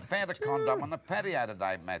he said, I found a condom on the patio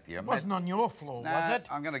today, Matthew. It wasn't on your floor, No, was it?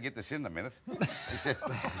 I'm going to get this in a minute. He said,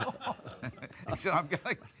 he said,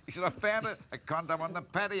 I found a condom on the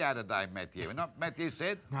patio today, Matthew. And not Matthew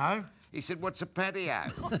said? No. He said, what's a patio?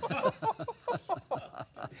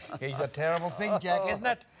 He's a terrible thing, Jack, isn't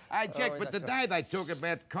it? Hey, Jack, but today they talk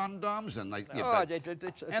about condoms and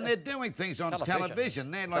and they're doing things on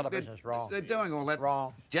television. They're like Television's wrong. They're doing all that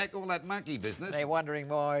Wrong. Jack, all that monkey business. They're wondering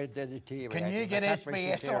why they're deteriorating. Can you get The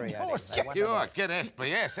country's SBS on deteriorating. yours, They Jack? wonder Sure, why. get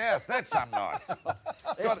SBS. How's that some night?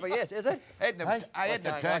 SBS, is it?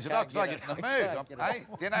 Edna turns it off because I get in the mood. Hey,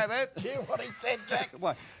 do you know that? Hear what he said, Jack?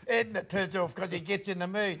 What? Edna turns off because he gets in the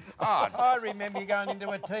mood. Oh. I remember you going into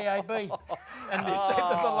a TAB and he said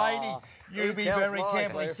to the lady, you He be tells very lies,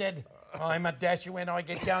 careful. He Lou. said, I'm a dasher when I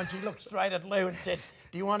get going. She looked straight at Lou and said,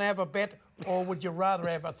 do you want to have a bet or would you rather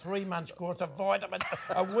have a 3-month course of vitamins,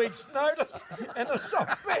 a week's notice and a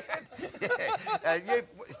soft bed? Yeah,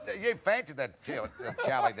 you fancied that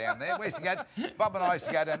Charlie down there. We used to go, Bob and I used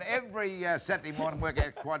to go down every Saturday morning, work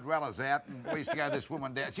out quadrillas out, and we used to go to this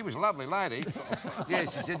woman down. She was a lovely lady. Yeah,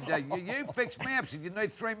 she said, you fixed me up. She said, you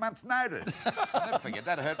need 3 months' notice. I'll never forget,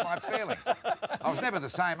 that hurt my feelings. I was never the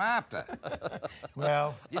same after.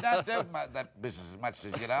 Well, You don't do that business as much as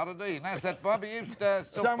you get older, do you? Notice that, Bob? Are you still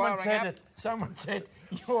someone firing said up? it. Someone said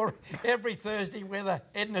you're every Thursday whether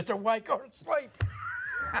Edna's awake or asleep.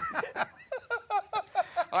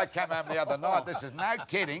 I came home the other night. This is no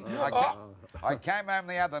kidding. I came home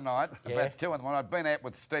the other night, about 2 in the morning. I'd been out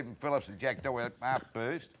with Stephen Phillips and Jack Dyer, half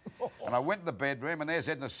boozed. And I went in the bedroom and there's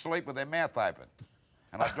Edna asleep with her mouth open.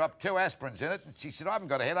 And I dropped 2 aspirins in it and she said, I haven't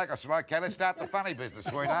got a headache. I said, OK, let's start the funny business,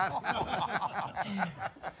 sweetheart.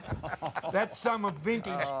 That's some of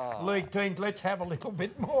vintage league teams. Let's have a little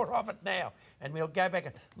bit more of it now. And we'll go back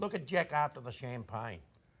and look at Jack after the champagne.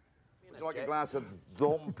 Would you like a glass of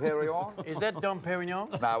Dom Perignon? Is that Dom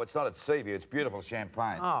Perignon? No, it's not at Seaview. It's beautiful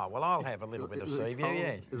champagne. Oh, well, I'll have a little bit of Seaview,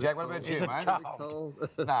 yes. Jack, what about you, Is it mate? cold?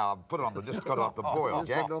 No, I'll put it on just got it off the boil,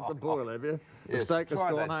 Jack. Off the boil, have you? The Yes, steak has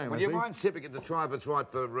try gone that. home, Would has you he? mind sipping it to try if it's right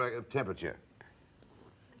for temperature?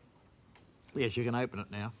 Yes, you can open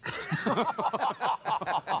it now.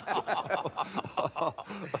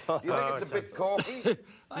 You think it's a bit corky?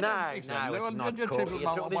 No, it's not corky at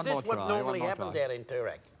all. Is this what normally happens out in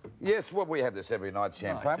Toorak? Yes, well, we have this every night,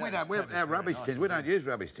 champagne. We don't, our rubbish tins, we don't use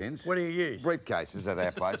rubbish tins. What do you use? Briefcases at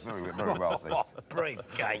our place, very wealthy.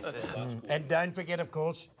 Briefcases. And don't forget, of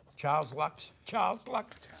course, Charles Lux.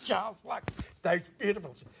 Those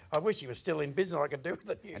beautiful. I wish he was still in business. I could do with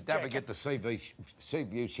a new And don't jacket. forget the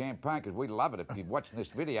Seaview champagne, because we love it. If you're watching this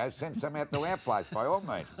video, send some out to our place, by all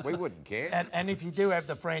means. We wouldn't care. And if you do have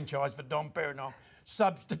the franchise for Dom Perignon,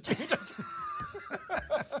 substitute it.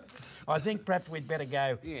 I think perhaps we'd better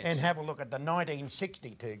go and have a look at the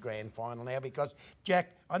 1962 grand final now because,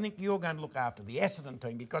 Jack, I think you're going to look after the Essendon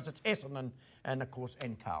team because it's Essendon and, of course,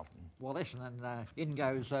 and Carlton. Well, Essendon, in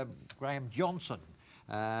goes Graham Johnson,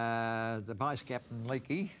 the vice captain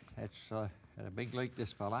leaky. That's had a big leak,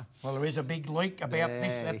 this fella. Well, there is a big leak about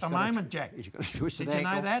this at the moment, Jack. He's got a twisted Did you know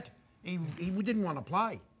ankle. that? He didn't want to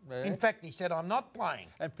play. Yeah. In fact, he said, I'm not playing.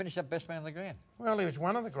 And finished up best man on the ground. Well, he was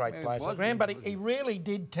one of the great Yeah, players he of the ground, but he really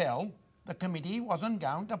did tell the committee he wasn't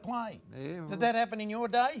going to play. Yeah, well, Did that happen in your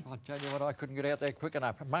day? I tell you what, I couldn't get out there quick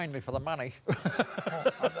enough, mainly for the money. I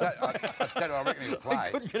tell you, I reckon he'll play.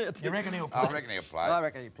 Couldn't get out there. You reckon he'll play? I reckon he'll play. I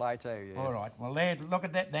reckon he'd play too, yeah. All right. Well, there, look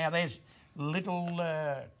at that. Now, there's little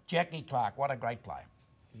Jackie Clark. What a great player.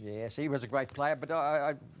 Yes, he was a great player, but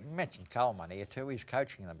I mentioned Coleman here too. He was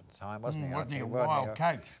coaching them at the time, wasn't he? Wasn't he a Wasn't wild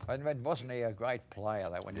coach? And wasn't he a great player,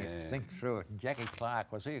 though, when you think through it? And Jackie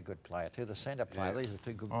Clark, was he a good player too? The centre player, these are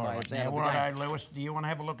two good All players. right. Now, righto, Lewis, do you want to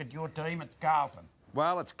have a look at your team? It's Carlton.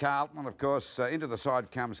 Well, it's Carlton, and of course, into the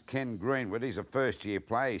side comes Ken Greenwood. He's a first-year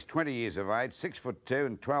player. He's 20 years of age, 6'2"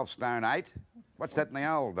 and 12 stone 8. What's that in the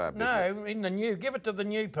old business? No, in the new. Give it to the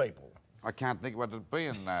new people. I can't think what it'd be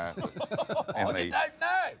in, You don't know.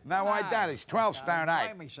 No, I don't. He's 12 stone 8.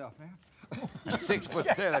 Weigh myself now. And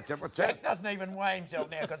 6'2". That's it. What's Jack that? doesn't even weigh himself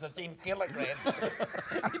now because it's in kilograms.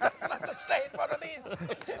 He doesn't understand what it is.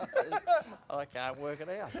 I can't work it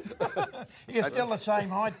out. You're still the same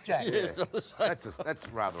height, Jack. That's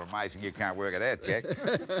rather amazing. You can't work it out,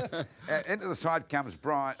 Jack. Into the side comes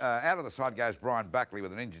Brian. Out of the side goes Brian Buckley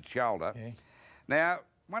with an injured shoulder. Yeah. Now,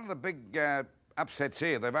 one of the big upsets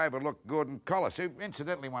here, they've overlooked Gordon Collis, who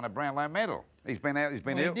incidentally won a Brownlow medal. He's been out. He's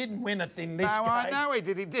been ill. He didn't win it in this No, game. I know he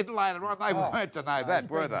did. He did later on. They weren't to know that,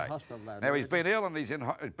 were they? Hospital, Now he's been ill and he's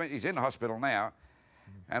in hospital now.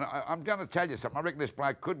 And I'm going to tell you something. I reckon this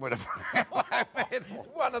bloke could win a Brownlow medal.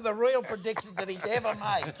 One of the real predictions that he's ever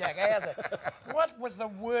made, Jack. How's it? What was the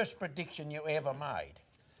worst prediction you ever made?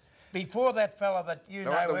 Before that fella that you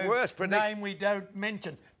know, the worst name we don't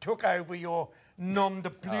mention, took over your nom de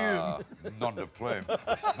plume. Non de plume.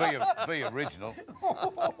 Be original.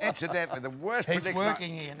 Incidentally, the worst He's prediction.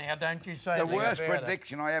 working here now, don't you say The anything worst about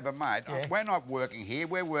prediction I ever made. Yeah. We're not working here.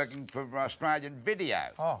 We're working for Australian Video.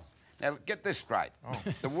 Oh. Now, get this straight.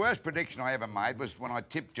 The worst prediction I ever made was when I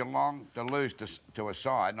tipped Geelong to lose to a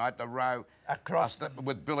side, and I had to row Across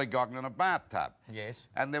with Billy Goggin in a bathtub. Yes.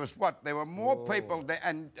 And there was what? There were more people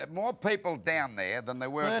more people down there than there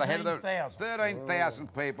were at the head of the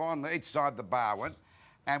 13,000 people on each side of the Barwon.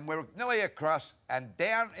 And we're nearly across, and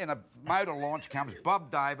down in a motor launch comes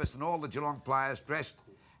Bob Davis and all the Geelong players dressed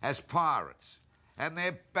as pirates. And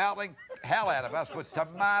they're belting hell out of us with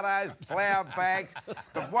tomatoes, flour bags.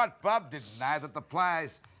 But what Bob didn't know, that the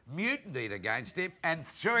players mutinied against him and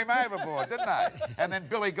threw him overboard, didn't they? And then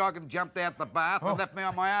Billy Goggin jumped out the bath and left me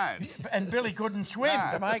on my own. And Billy couldn't swim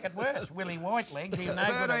to make it worse. Willie Whitelegs, he no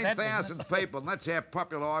good at that 13,000 people, and that's how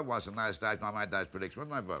popular I was in those days when I made those predictions,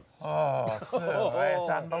 wasn't I, Bob? Oh, Phil, that's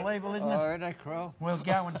unbelievable, isn't it? Oh, isn't that cruel? We'll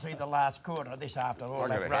go and see the last quarter of this after all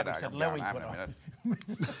that rubbish that Louie put on.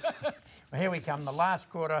 Here we come, the last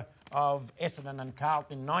quarter of Essendon and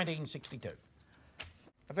Carlton in 1962.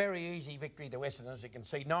 A very easy victory to Essendon, as you can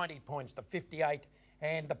see, 90 points to 58,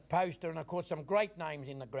 and the poster, and of course some great names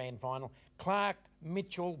in the grand final. Clark,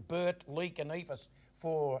 Mitchell, Burt, Leake and Epus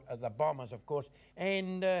for the Bombers, of course,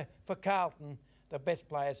 and for Carlton, the best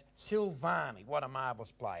players, Silvani, what a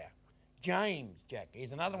marvellous player. James, Jack,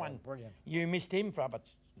 is another one. Brilliant. You missed him from at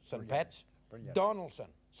St Pat's. Brilliant. Donaldson,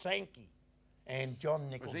 Sankey, and John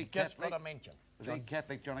Nichols. Was he Just Catholic? got to mention. Was he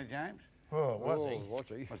Catholic, Johnny James? Oh, was he? Was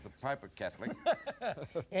he? Was the Pope a Catholic?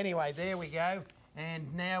 Anyway, there we go.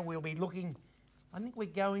 And now we'll be looking, I think we're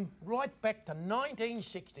going right back to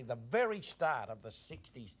 1960, the very start of the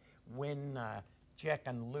 60s, when Jack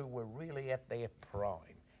and Lou were really at their prime.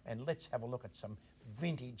 And let's have a look at some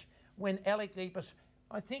vintage. When Alex Epus,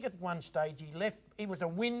 I think at one stage he left, he was a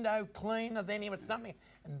window cleaner, then he was something,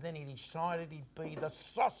 and then he decided he'd be the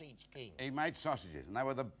sausage king. He made sausages, and they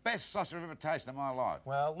were the best sausage I've ever tasted in my life.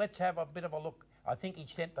 Well, let's have a bit of a look. I think he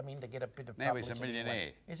sent them in to get a bit of Now he's a publicity.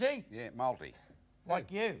 millionaire. Is he? Yeah, multi.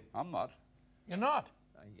 Like you? I'm not. You're not?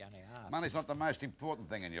 Money's not the most important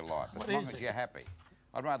thing in your life, What as long is as it? you're happy.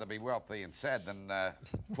 I'd rather be wealthy and sad than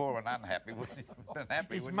poor and unhappy than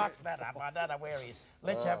happy. He's wouldn't mucked that up. I don't know where he is.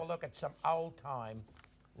 Let's have a look at some old-time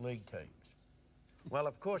league teams. Well,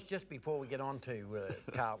 of course, just before we get on to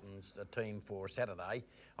Carlton's team for Saturday,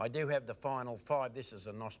 I do have the final five. This is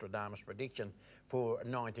a Nostradamus prediction for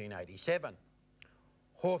 1987.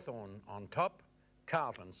 Hawthorn on top,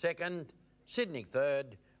 Carlton second, Sydney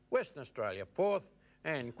third, Western Australia fourth,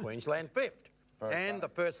 and Queensland fifth. And the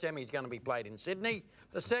first semi is going to be played in Sydney,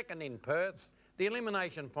 the second in Perth, the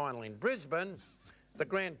elimination final in Brisbane, the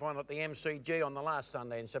grand final at the MCG on the last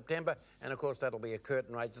Sunday in September, and of course that'll be a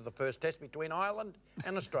curtain raise to the first test between Ireland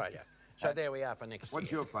and Australia. So there we are for next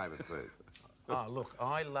What's year. your favourite food? Oh, look,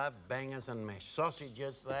 I love bangers and mash.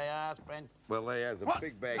 Sausages, they are, friend. Well, there's a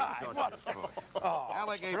big bag of sausages for you. Oh,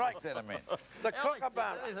 Alligator sentiment. the cooker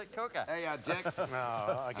bun. The cooker. Hey, Jack.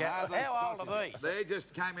 Oh, okay. How old are these? They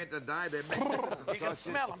just came in today. They're magnificent. You can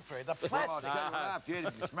smell them through the Well, plastic. I tell you what, after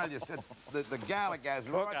you smell, you said the garlic goes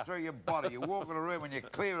right through your body. You walk in a room and you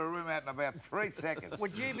clear a room out in about 3 seconds.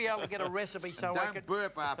 Would you be able to get a recipe so I Don't could...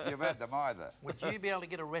 burp after you've had them either. Would you be able to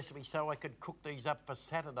get a recipe so I could cook these up for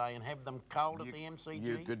Saturday and have them cold at the MCG?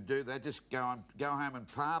 You could do that. Just go home and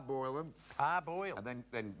parboil them, Parboil. and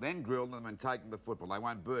then grill them and take them to football. They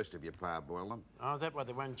won't burst if you parboil them. Oh, is that why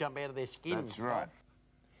they won't jump out of their skins? That's right.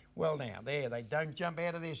 Well, now, there, they don't jump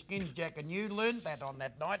out of their skins, Jack, and you learned that on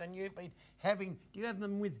that night, and you've been having... Do you have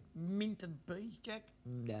them with minted peas, Jack?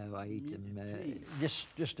 No, I eat them.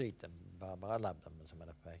 Just eat them, Bob. I love them, as a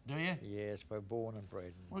matter of fact. Do you? Yes, we're born and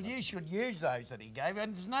bred. Well, you should use those that he gave,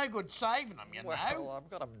 and there's no good saving them, you know. Well, I've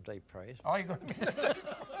got them deep freeze. Oh, you got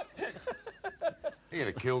He had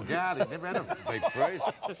a kill guard. He never had a deep freeze.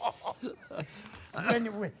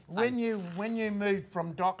 when you moved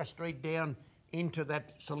from Docker Street down into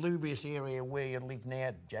that salubrious area where you live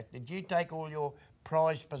now, Jack, did you take all your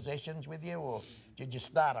prized possessions with you, or did you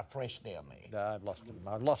start afresh down there? No, I've lost them.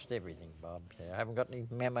 I've lost everything, Bob. Yeah, I haven't got any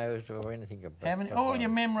memos or anything about Haven't all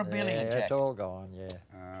your memorabilia, yeah, Jack? it's all gone, yeah.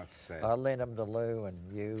 Oh, sad. I lent them to Lou and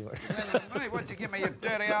you. Me, what'd you give me, your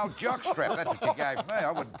dirty old jockstrap? That's what you gave me.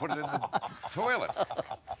 I wouldn't put it in the toilet.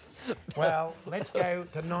 Well, let's go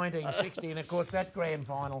to 1960, and of course that grand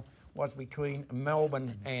final was between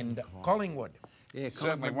Melbourne and Collingwood. Yeah,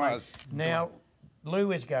 Certainly was. Now,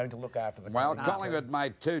 Lou is going to look after the Well, Collingwood. Collingwood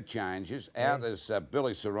made two changes. Out is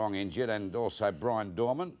Billy Sarong injured, and also Brian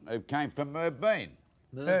Dorman, who came from Melbourne.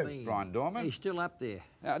 Brian Dorman. He's still up there.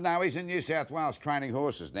 No, he's in New South Wales training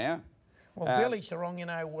horses now. Well, Billy Sarong, you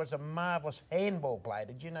know, was a marvellous handball player.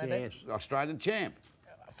 Did you know that? Australian champ.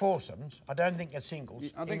 Foursomes. I don't think a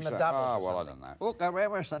singles. I think in the so. doubles. Oh, or well, I something. don't know. Hooker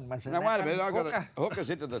Emerson was in Now, that wait a minute. one. I've got hookers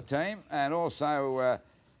into the team, and also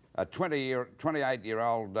a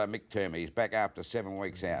 28-year-old Mick Termy. He's back after 7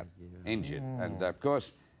 weeks out, injured. And, of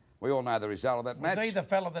course, we all know the result of that match. Was he the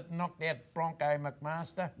fella that knocked out Bronco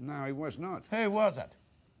McMaster? No, he was not. Who was it?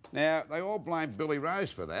 Now, they all blame Billy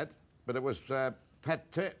Rose for that, but it was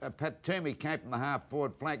Pat Termy came from the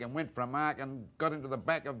half-forward flank and went for a mark and got into the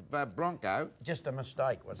back of Bronco. Just a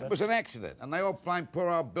mistake, was it? It was an accident, and they all blamed poor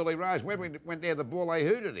old Billy Rose. When we went near the ball, they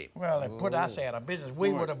hooted him. Well, it put us out of business.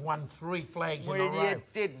 We would have won 3 flags in a row. You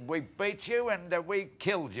did. We beat you and we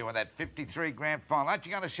killed you in that 53 grand final. Aren't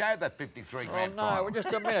you going to show that 53 grand final? No,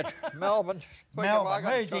 just a minute. Melbourne. Melbourne.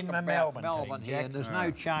 Who's in the Melbourne Melbourne, team, yeah, Jack? and there's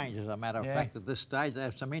no change, as a matter of fact, at this stage. They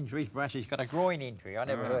have some injuries. Brassey's got a groin injury. I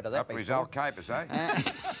never heard of that Up for his before. old capers, eh?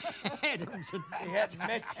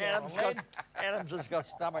 Adams has got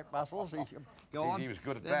stomach muscles. He's gone. He was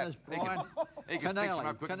good at Then that. there's Brian He could fix him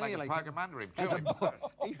up quick and they could poke him under him. Kill him.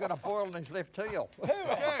 He's got a boil in his left heel.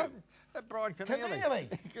 Brian Keneally.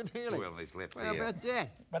 Keneally. Well, his left How ear. about that?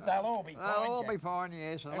 But they'll all be fine. They'll all Jack. be fine,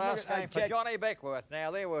 yes. And the And last look at- game for Jack- Johnny Beckworth.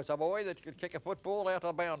 Now, there was a boy that could kick a football out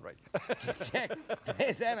of boundary. Jack,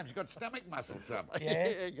 there's Adams got stomach muscle trouble.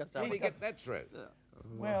 Yeah. He got How did he get that through?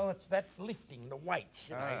 Well, it's that lifting, the weights,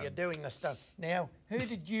 you know, you're doing the stuff. Now, who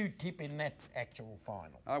did you tip in that actual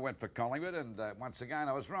final? I went for Collingwood, and once again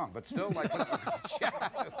I was wrong, but still they put up a good show.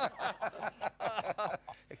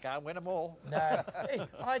 You can't win them all. No,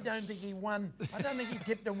 I don't think he won. I don't think he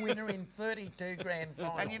tipped a winner in 32 grand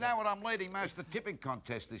final. And you know what? I'm leading most of the tipping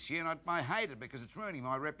contests this year, and I hate it because it's ruining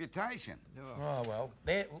my reputation. Oh, well,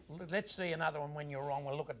 let's see another one when you're wrong.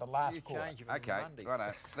 We'll look at the last quarter. Okay,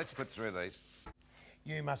 righto. Let's flip through these.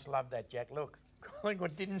 You must love that, Jack. Look,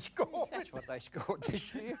 Collingwood didn't score. That's what they scored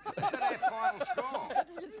this year. Is that our final score?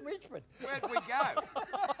 It's Richmond. Where'd we go?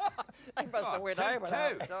 They must have went 2-2. over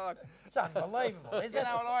half time. It's unbelievable, isn't You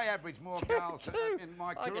know it? what? I averaged more goals in my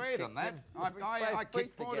I could career than kick that. them. I Both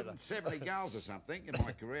kicked feet together. 470 goals or something in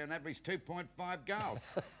my career and averaged 2.5 goals.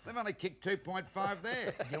 They've only kicked 2.5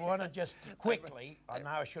 there. You want to just quickly, I know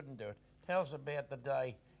I shouldn't do it, tell us about the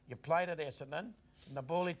day you played at Essendon and the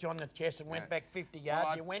ball hit you on the chest and went back 50 yards.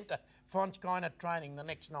 Well, you went to Fonskine training the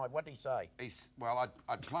next night. What did he say?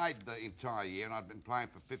 I'd played the entire year and I'd been playing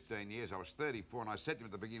for 15 years. I was 34 and I said to him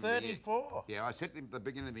at the beginning of the year... 34? Yeah, I said to him at the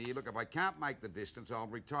beginning of the year, look, if I can't make the distance, I'll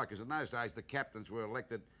retire. Because in those days, the captains were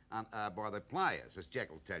elected by the players, as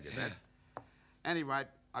Jack will tell you that. Anyway,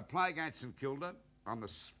 I play against St Kilda on the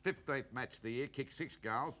 15th match of the year, kicked 6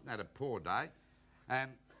 goals, had a poor day.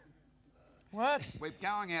 And What? we're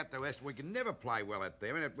going out the West. We can never play well out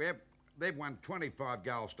there. They've won 25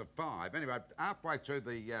 goals to 5. Anyway, halfway through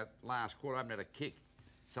the last quarter, I haven't had a kick.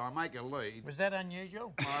 So I make a lead. Was that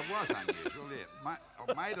unusual? Well, it was unusual, yeah.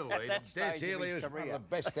 I made a lead. that Des stage of Healy his was one of career. the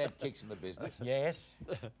best stab kicks in the business. Yes.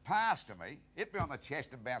 Passed to me, hit me on the chest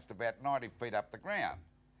and bounced about 90 feet up the ground.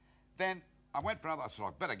 Then I went for another, I said, I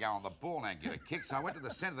better go on the ball now and get a kick. So I went to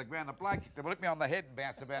the centre of the ground. The bloke hit me on the head and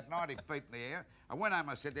bounced about 90 feet in the air. I went home,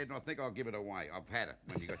 I said, Dad, I think I'll give it away. I've had it.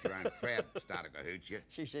 When you got your own crowd starting to hoot you.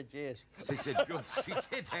 She said yes. She said, good. She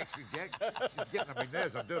did, actually, Jack. She's getting on my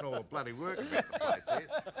nerves. I'm doing all the bloody work about the place here.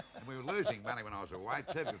 And we were losing money when I was away,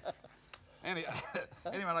 too. Anyway,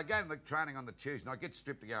 I go to the training on the Tuesday and I get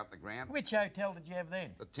stripped to go out the ground. Which hotel did you have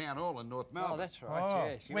then? The Town Hall in North Melbourne. Oh, that's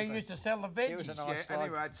right, yeah. Where you used to sell the veggies. Nice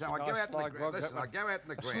anyway, so I go out in the ground. Listen, I go out in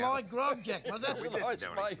the ground. Sly grog, Jack, was that? We didn't do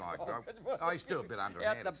any sly grog. Oh, he's still a bit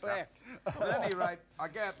underhand and stuff. But at any rate, I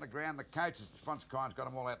go out in the ground. The coaches, the sponsor clients, got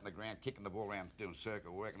them all out in the ground, kicking the ball around, doing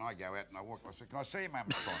circle work, and I go out and I walk. I said, "Can I see you, mate,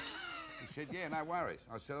 Spons?" He said, "Yeah, no worries."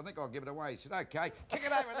 I said, "I think I'll give it away." He said, "OK, kick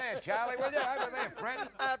it over there, Charlie, will you? Over there, friend."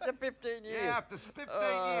 After 15 years. Yeah, after 15 years,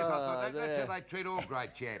 I thought that's how they treat all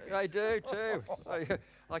great champions. They do too.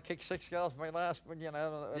 I kicked 6 goals my last one, at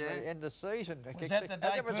the end of the season. Was that the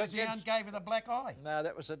day Percy Hunt gave her the black eye? No,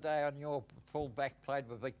 that was the day on your full-back played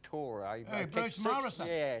with Victoria. Oh, Bruce Morrison.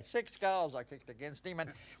 Yeah, 6 goals I kicked against him.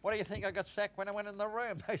 And what do you think I got sacked when I went in the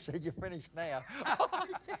room? They said, "You're finished now."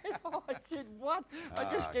 I said, "What? I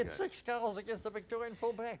just get 6 goals against the Victorian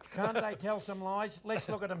full-back." Can't they tell some lies? Let's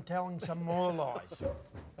look at them telling some more lies.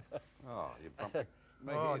 Oh, you bumped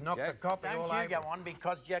me. Oh, knock the coffee all over. Don't you go on,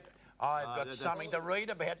 because, Jack, I've got something to read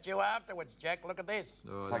about you afterwards, Jack. Look at this.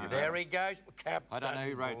 There he goes. Captain I don't know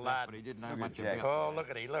who wrote that, but he didn't know much about it. Oh, look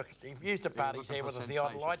at him, look. He used to part his hair with a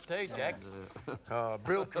theodolite too, Jack. Oh,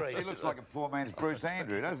 Brill Creek. He looks like a poor man's Bruce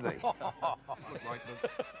Andrew, doesn't he?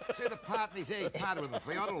 See the part in his hair, he parted with a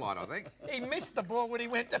theodolite, I think. He missed the ball when he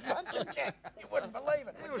went to punch it, Jack. You wouldn't believe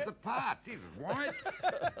it. Where was the part? He was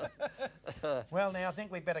white. Well, now, I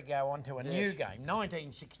think we better go on to a new game,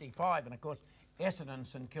 1965, and, of course, Essendon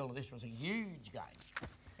St Kilda. This was a huge game.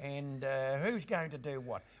 And who's going to do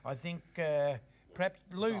what? I think perhaps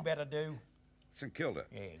Lou better do... St Kilda.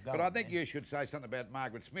 Yeah, but I think you should say something about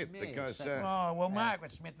Margaret Smith, because... oh, well,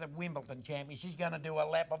 Margaret Smith, the Wimbledon champion, she's going to do a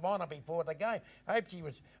lap of honour before the game. I hope she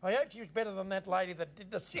was better than that lady that did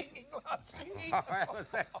the singing last year. How was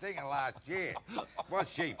that singing last year? Was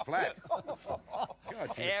she flat? God,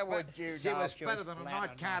 How would you She was flatter than a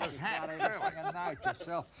night carter's hat, really. A note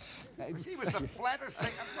yourself. She was the flattest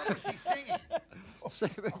singer. What was she singing?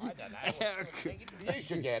 I don't know. You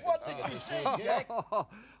should get to singing this year, Jack.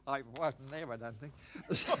 I wasn't there, I don't think.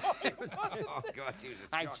 Oh, God, you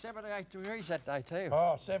was Hey, 78 degrees that day, too.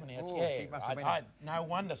 Oh, 70, Oh, yeah. she must have been No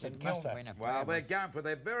wonder St Kilda. Well, they're going for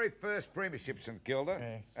their very first premiership, St Kilda.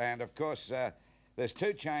 Yeah. And, of course, there's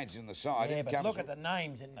 2 changes in the side. Yeah, but look at the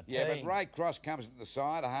names in the team. Yeah, but Ray Cross comes into the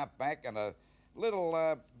side, a half-back, and a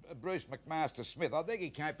little Bruce McMaster Smith. I think he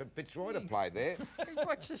came from Fitzroy to play there.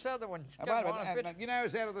 What's this other one? You know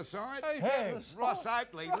who's out of the side? Who? Ross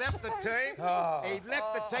Oakley left the team. Oh. He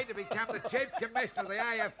left the team to become the chief commissioner of the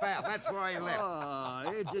AFL. That's why he left.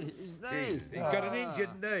 Oh, his knee. He's got an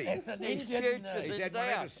injured knee. An injured knee. He's had one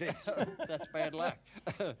ever since. That's bad luck.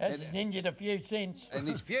 He's injured a few since. And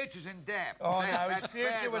his future's in doubt. Oh, no, That's his future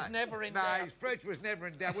bad was luck. never in No, doubt. his future was never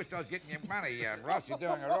in doubt. Wished I was getting your money, Ross. You're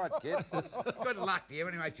doing all right, kid. Good luck to you.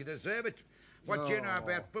 Anyway, you deserve it. What you know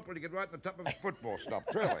about football, you get right on the top of a football stop,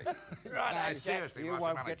 truly. Right, No, seriously, You Ross,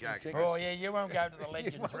 won't I'm only get any joking. tickets. Oh, yeah, you won't go to the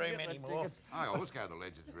Legends room anymore. I always go to the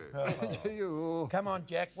Legends room. Do you? Come on,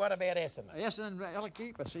 Jack, what about Essendon? Essendon,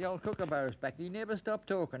 Alakeeper, the old Kookaburra's back. He never stopped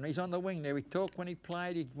talking. He's on the wing there. He talked when he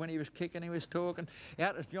played. When he was kicking, he was talking.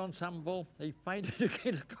 Out as John Sumbull, he fainted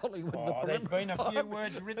against Collingwood. Oh, there's been a few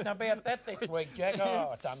words written about that this week, Jack.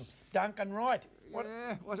 Oh, it's Duncan Wright. What?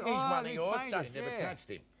 Yeah, He's one of yours. fainted, Never touched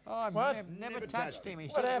him. Oh, I What? never touched him. He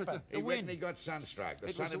What said it was happened? the He went wind. and he got sunstroke. The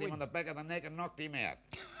It sun was hit the him on wind. the back of the neck and knocked him out.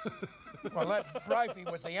 Well, that Brophy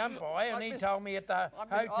was the umpire, and he told me at the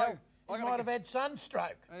hotel he might have had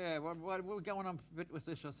sunstroke. Yeah, we're going on a bit with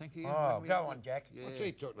this, I think. Oh, go on, Jack. What's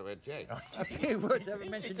he talking about, Jack? A few words haven't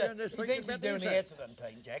mentioned during this He week thinks he's about doing the this. Essendon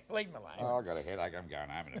team, Jack. Leave him alone. Oh, I've got a headache. I'm going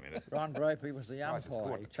home in a minute. Ron Brophy was the Nice, it's umpire.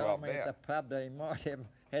 quarter He to told 12 me at now. the pub that he might have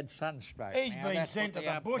had sunstroke. He's Now, been that's sent to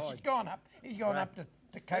what the bush. umpire- He's gone up to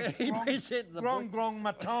Cape He's been sent to the Grong bush. Grong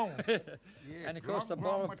Matone. And of course, the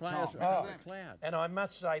Grong, bowler Grong, players Matone. were Oh. on the cloud. And I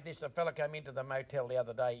must say this, a fella came into the motel the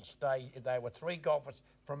other day, they were 3 golfers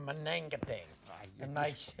from Manangatang, and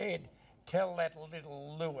they said, tell that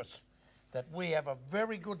little Lewis that we have a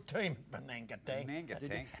very good team at Manangatang.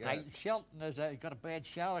 Hey, Shelton has got a bad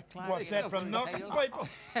shower claim. What's that, from knocking people?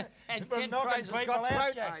 And From Ken knocking Fraser's people got out,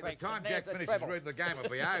 throat Jack. Hey, the infection. time There's Jack the finishes treble. reading the game will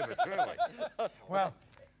be over, truly. Well,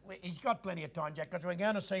 he's got plenty of time, Jack, because we're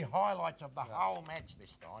going to see highlights of the whole match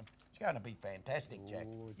this time. It's going to be fantastic, Jack.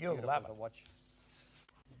 You'll love it. To watch.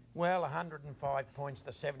 Well, 105 points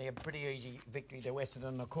to 70, a pretty easy victory to Essendon.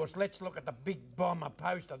 And of course, let's look at the big bomber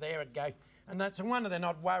poster. There it goes. And that's a wonder they're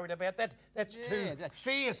not worried about that. That's too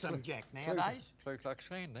fearsome, Jack, nowadays. Ku Klux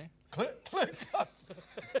Klan there. The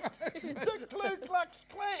Ku Klux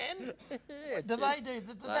Klan? Yeah, Do they do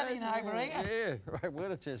that in over here? Yeah, right,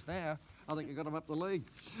 well it is now. I think you got them up the league.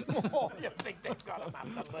 Oh, you think they've got them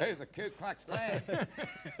up the league? Who, the Ku Klux Klan?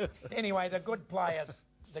 Anyway, the good players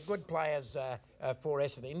for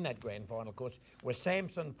Essendon in that grand final, of course, were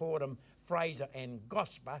Sampson, Fordham, Fraser and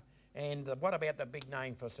Gosper. And what about the big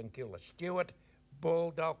name for St Kilda? Stewart,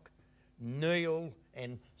 Baldock, Neil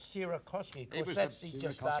and Sierakowski. Of course,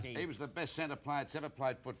 He was the best centre player that's ever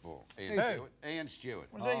played football. Ian Stewart.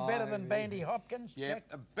 Was he better than Bandy Hopkins? Yeah,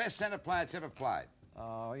 Jack? the best centre player that's ever played.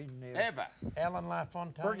 Oh, he never. Ever. Alan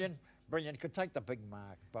LaFontaine. Brilliant. Could take the big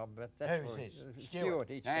mark, Bob. But that's Who's this? Stewart.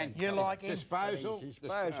 And you like him? Disposal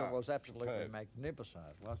was absolutely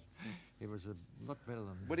magnificent. It was a lot better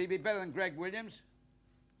than... Would he be better than Greg Williams?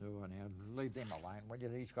 Oh, now, leave them alone, will you?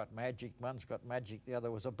 He's got magic. One's got magic, the other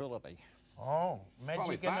was ability. Oh,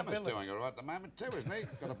 magic and Farmer's ability. doing it right at the moment too, isn't he?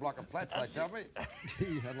 Got a block of flats, they tell me.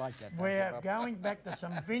 I like that. We're going back to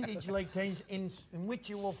some vintage league teams in which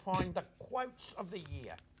you will find the quotes of the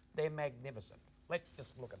year. They're magnificent. Let's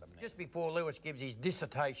just look at them now. Just before Lewis gives his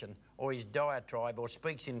dissertation or his diatribe or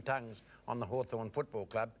speaks in tongues on the Hawthorn Football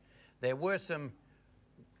Club, there were some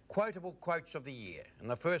quotable quotes of the year. And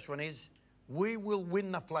the first one is, "We will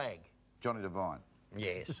win the flag." Johnny Devine.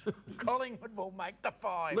 Yes. Collingwood will make the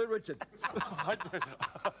five. Louie Richards.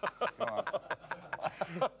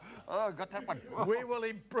 Oh, got that one. We will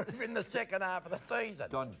improve in the second half of the season.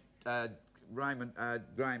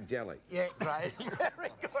 Graham Jelly. Yeah, great.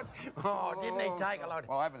 Very good. Oh, didn't he take a lot?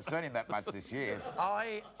 Well, I haven't seen him that much this year.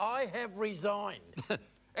 I have resigned.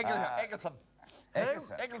 Eggleston.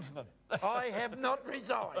 Eggleston. I have not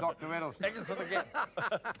resigned. Dr. Edelson. Eggleston again.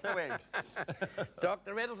 2 eggs.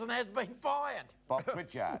 Dr. Edelson has been fired. Bob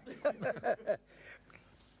Pritchard.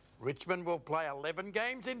 Richmond will play 11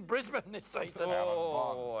 games in Brisbane this season.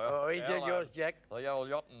 Oh, is it yours, Jack? The old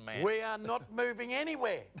yachting man. We are not moving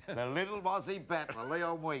anywhere. The little Aussie battler,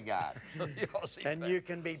 Leo Muigard. And you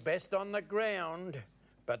can be best on the ground,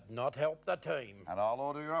 but not help the team. And I'll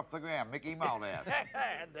order you off the ground, Mickey Moldhouse.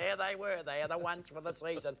 There they were. They are the ones for the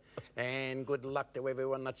season. And good luck to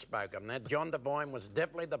everyone that spoke them. Now, John Devine was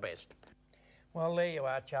definitely the best. Well, there you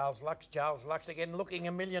are, Charles Lux. Charles Lux again, looking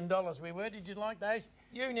 $1 million we were. Did you like those?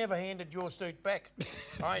 You never handed your suit back.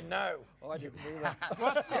 I know. I didn't do that.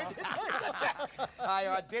 What? You didn't do that?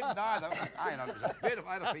 I didn't either. It was a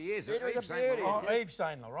beautiful for years. It was Yves a Saint beauty. Laurent. Oh, Yves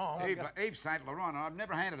Saint Laurent. Yves Saint Laurent. I've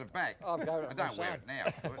never handed it back. I'll go I don't wear it now,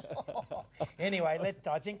 of course. Anyway,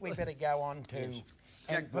 I think we better go on to... Yes.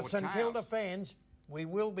 And Jack for bought St Kilda tails. fans, we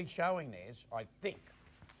will be showing theirs, I think,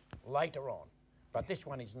 later on. But this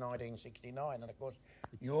one is 1969, and of course,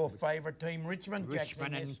 your favourite team, Richmond.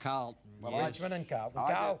 Richmond and Carlton. Well, Richmond and Carlton.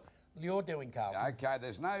 Carl, you're doing Carlton. Okay,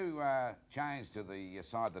 there's no change to the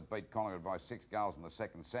side that beat Collingwood by 6 goals in the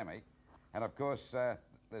second semi. And of course,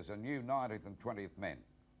 there's a new 19th and 20th men.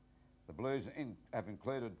 The Blues have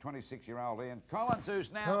included 26-year-old Ian Collins,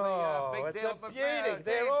 who's now the big deal for beauty.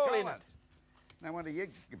 They're all in it. No wonder you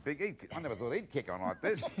big. I never thought he'd kick on like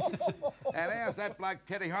this. And how's that bloke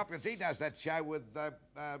Teddy Hopkins? He does that show with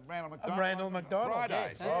Randall McDonald. Randall on McDonald.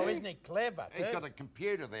 Fridays. Yes. Oh, isn't he clever? He's too? got a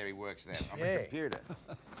computer there. He works there on the computer.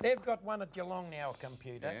 They've got one at Geelong now, a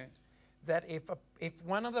computer, that if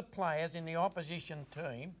one of the players in the opposition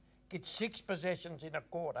team gets 6 possessions in a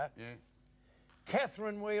quarter,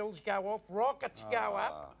 Catherine wheels go off, rockets go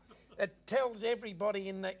up. It tells everybody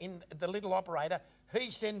in the little operator. He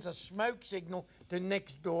sends a smoke signal to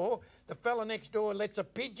next door. The fella next door lets a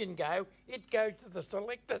pigeon go. It goes to the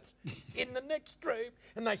selectors in the next room,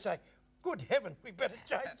 and they say, "Good heaven, we better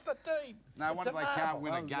change the team." No wonder they can't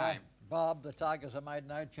win a game. Bob, the Tigers have made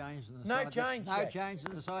no change in the No side. change, No Jack. change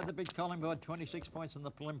in the side that beat Collingwood 26 points in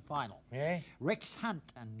the prelim final. Yeah. Rex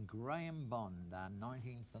Hunt and Graham Bond are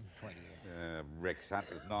 19th and 20th. Rex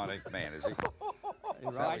Hunt is 19th man, is he?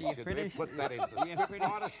 Right, you finished? Put that into script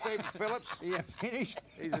writer, Steve Phillips. You finished?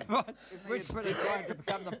 Richmond is going to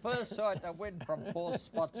become the first side to win from 4th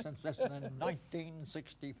spot since Essendon in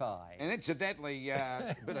 1965. And incidentally,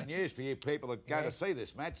 a bit of news for you people that go to see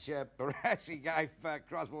this match. Barassi gave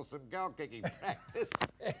Croswell some goal-kicking practice.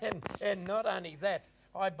 And not only that,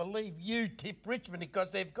 I believe you tip Richmond because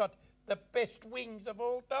they've got the best wings of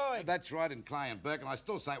all time. That's right, in Clay and Burke, and I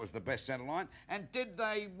still say it was the best centre line. And did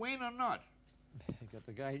they win or not?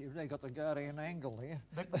 They got the guardian angle here.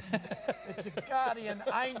 It's a guardian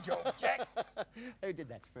angel, Jack. Who did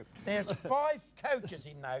that script? There's 5 coaches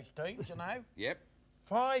in those teams, you know. Yep.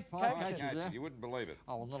 Five Five coaches. coaches. You wouldn't believe it.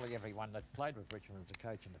 Oh, well, nearly everyone that played with Richmond was a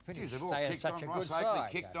coach in the finish. Jeez, they've all They had kicked such on. a Ross good Oakley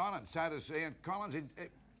side. kicked on, and so does Ian Collins.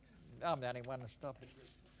 I'm the only one that stopped it.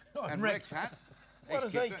 And Rex Hunt. What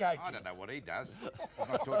He's does he kicked on. coach? I don't know what he does. He's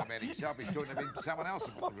not talking about himself. He's talking about someone else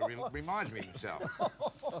that reminds me of himself.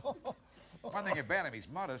 One thing about him, he's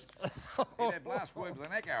modest. He'd have last word with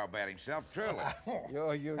an echo about himself, truly.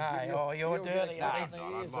 You're you're dirty, aren't you?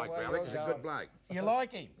 I like Alec. He's a good bloke. You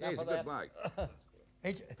like him? Yeah, he's a good bloke.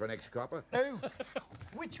 He's- For an ex-copper. Who?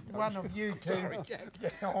 Which one of you two? Sorry, Jack.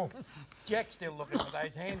 Oh, Jack's still looking for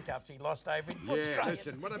those handcuffs he lost over in Yeah, Footscray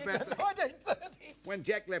listen, what about the... 1930s? When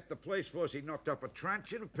Jack left the police force, he knocked off a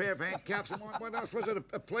truncheon, a pair of handcuffs, and what else was it?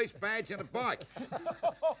 A police badge and a bike.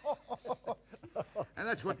 And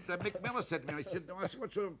that's what Mick Miller said to me. I said,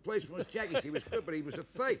 what sort of policeman was Jack? He said, he was good, but he was a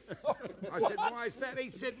thief. I said, why is that? He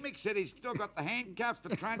said, Mick said he's still got the handcuffs,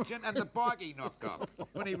 the truncheon, and the bike he knocked off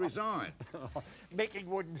when he resigned. Mickey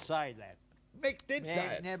wouldn't say that. Mick did say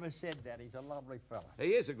it. He never said that. He's a lovely fella. He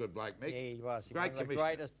is a good bloke, Mick. Yeah, he was. He's Great one of the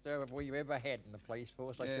commissioner. greatest we've ever had in the police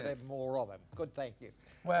force. I should Yeah. have more of him. Good, thank you.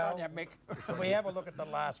 Well, Good on you, Mick. Can we have a look at the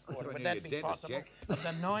last quarter? Good Would on that you, be dentist, possible? Jack. The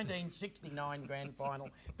 1969 grand final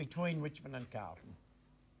between Richmond and Carlton.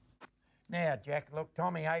 Now, Jack, look,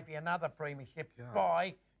 Tommy Hafey, another premiership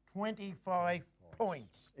by 25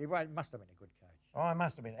 points. He must have been a good coach. Oh, I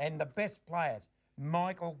must have been. And the best players,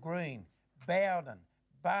 Michael Green, Bowden,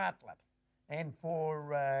 Bartlett, and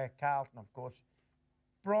for Carlton, of course,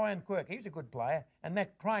 Brian Quirk. He was a good player. And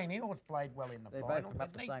that Crane, he always played well in the They final. both come up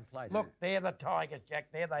didn't the he? same place. Look, they're the Tigers, Jack.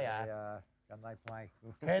 There they are. Can they play?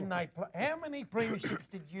 Can they play? How many premierships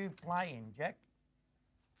did you play in, Jack?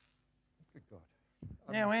 Good God.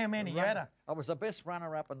 Now, how many you had? I was the best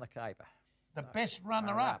runner-up in the caper. The best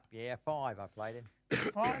runner-up. Yeah, 5 I played in.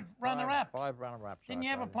 5 runner-up. 5 runner-ups. Didn't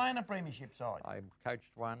you ever play in a premiership side? I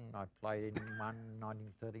coached one. I played in one,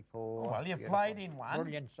 1934. Well, you've Beautiful. played in one.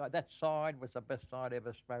 Brilliant side. That side was the best side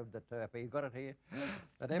ever strode the turf. You got it here?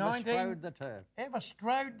 That ever 19 strode the turf. Ever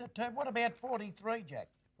strode the turf? What about 43, Jack?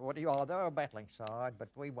 They were a battling side, but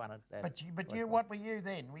we won it. But you, what were you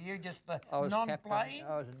then? Were you just the I was non-playing?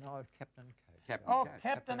 I was captain coach.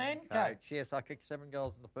 Captain and coach. Yes, I kicked 7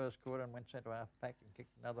 goals in the first quarter and went centre half back and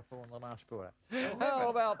kicked another 4 in the last quarter. How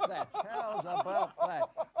about that? How's about that?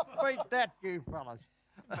 Beat that, you fellas.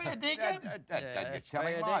 Fair dinkum. You're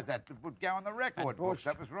telling lies. That would go on the record books.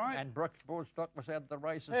 That was right. And Brooks Broadstock was out the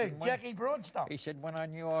races. Who, and Jackie Broadstock? He said, when I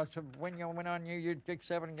knew you'd kick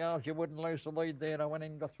 7 goals, you wouldn't lose the lead there. And I went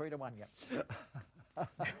in and got 3 to 1. Yeah.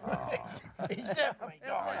 He's definitely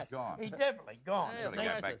gone. He's definitely gone. Gotta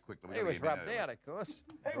go back quickly. He was rubbed out, of course.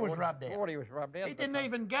 He was rubbed out. Thought he was rubbed out. He didn't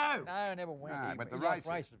even go. No, never went. No, He- but the he liked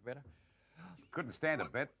races. better. Couldn't stand a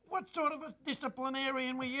bet. What sort of a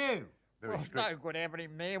disciplinarian were you? Very Well, strict. no good having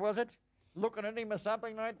him there, was it? Looking at him or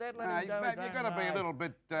something like that? Let him go. You've got to be a little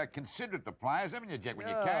bit considerate to players, haven't you, Jack, when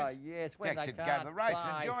you Oh, coach? yes, when Jack they said, go to the can't race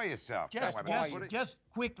play. and enjoy yourself. Just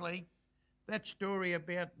quickly, that story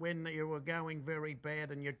about when you were going very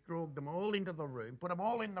bad and you dragged them all into the room, put them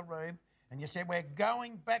all in the room, and you said, we're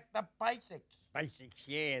going back to basics. Basics,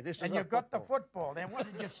 yeah. This is And a you got the football. football. Now, what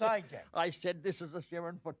did you say, Jack? I said, this is a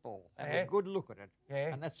Sharon football. And Yeah. a good look at it.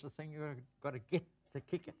 Yeah. And that's the thing you've got to get to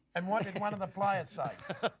kick it. And what did one of the players say?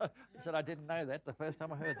 He said, I didn't know that the first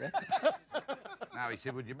time I heard that. No, he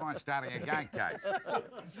said, would you mind starting again, coach?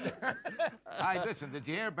 Hey, listen, did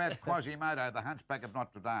you hear about Quasimodo, the Hunchback of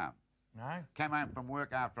Notre Dame? No? Came home from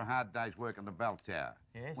work after a hard day's work in the bell tower.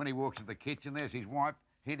 Yes. When he walks into the kitchen, there's his wife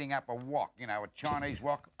heating up a wok, you know, a Chinese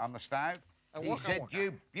wok on the stove. He wok, said, wok.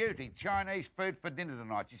 you beauty, Chinese food for dinner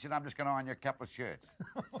tonight. She said, I'm just going to iron you a couple of shirts.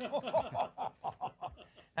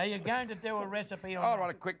 Are you going to do a recipe on All right,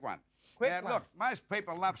 a quick one. Quick now, one. look, most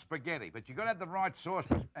people love spaghetti, but you've got to have the right sauce,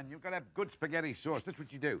 and you've got to have good spaghetti sauce. That's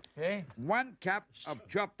what you do. Yeah? 1 cup of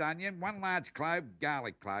chopped onion, 1 large clove,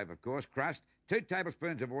 garlic clove, of course, crushed, 2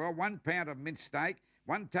 tablespoons of oil, 1 pound of minced steak,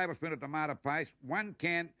 1 tablespoon of tomato paste, 1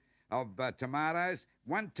 can of tomatoes,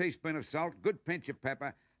 1 teaspoon of salt, good pinch of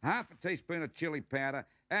pepper, half a teaspoon of chili powder,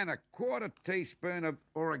 and a 1/4 teaspoon of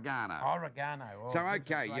oregano. Oregano. Oh, So, gives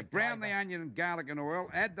it okay, you great brown the flavour. onion and garlic and oil,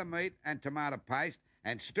 add the meat and tomato paste,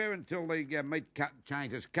 and stir until the meat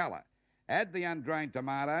changes colour. Add the undrained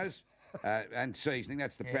tomatoes and seasoning,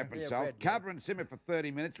 that's the pepper and salt. Cover and simmer for 30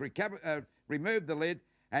 minutes. Remove the lid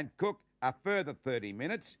and cook a further 30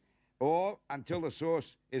 minutes or until the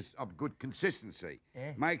sauce is of good consistency.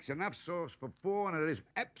 Yeah. Makes enough sauce for 4, and it is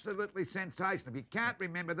absolutely sensational. If you can't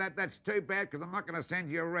remember that, that's too bad, because I'm not going to send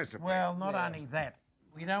you a recipe. Well, not only that.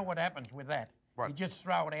 We know what happens with that. What? You just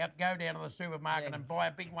throw it out, go down to the supermarket and buy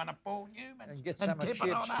a big one of Paul Newman's And get some of tip it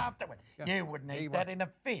chips. on afterwards. You wouldn't eat that in a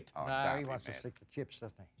fit. Oh, No, don't he be wants to mad. stick to chips,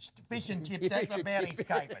 doesn't he? Fish and chips, that's about his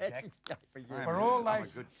caper, Jack. For all I'm a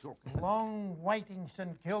those good cook. long-waiting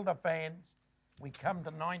St Kilda fans, we come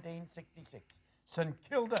to 1966. St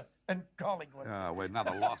Kilda and Collingwood. Oh, we're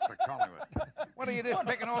another loss to Collingwood. What are you just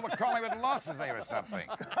picking all the Collingwood losses there or something?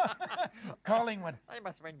 Collingwood. They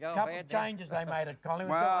must have been going Couple bad of then. changes they made at Collingwood.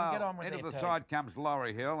 Go on, Well, get on with into their the team. side comes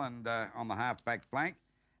Laurie Hill and on the half-back flank.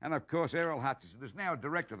 And, of course, Errol Hutchison, who's now a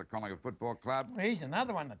director of the Collingwood Football Club. He's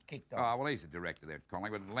another one that kicked off. Oh, well, he's the director there at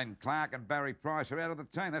Collingwood. Len Clark and Barry Price are out of the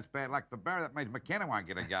team. That's bad luck for Barry. That means McKenna won't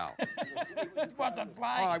get a goal. He wasn't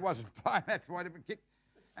playing. Oh, he wasn't playing. That's why he didn't kick.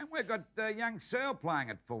 And we've got young Searle playing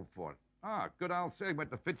at full forward. Oh, good old Searle. He went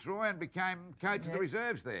to Fitzroy and became coach of the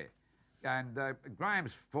reserves there. And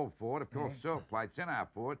Graham's full forward. Of course, Searle played centre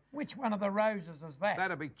forward. Which one of the Roses is that?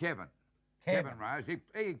 That'll be Kevin. Kevin. Rose.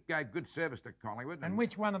 He gave good service to Collingwood. And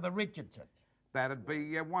which one of the Richardsons? That'd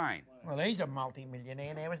be Wayne. Well, he's a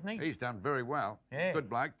multi-millionaire now, isn't he? He's done very well. Yeah. Good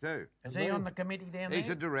bloke, too. Is he on the committee down He's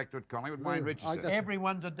there? a director at Collingwood, Wayne Richardson.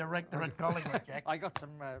 Everyone's a director at Collingwood, Jack. I got some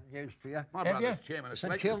news for you. My Have brother's you? chairman of St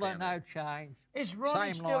selectors Kilda, down there. no change. Is Ronnie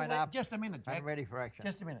Same still there? line-up Just a minute, Jack. and ready for action.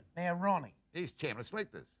 Just a minute. Now, Ronnie, He's chairman of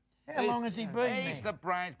selectors. how long has he been He's there? the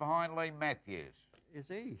brains behind Lee Matthews. Is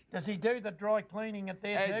he? Does he do the dry cleaning at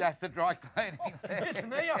there He too? does the dry cleaning there.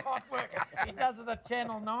 Isn't he a hot worker? He does it at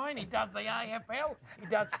Channel 9, he does the AFL, he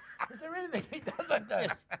does... Is there anything he doesn't do?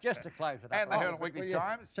 Just to close it up. And the Herald Weekly will you-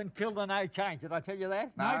 Times. St Kilda, no change. Did I tell you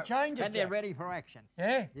that? No No. changes, And they're Jack. ready for action.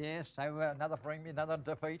 Yeah? Yes, so another premium, another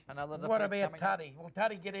defeat, another defeat. What about coming up. Tuddy? Will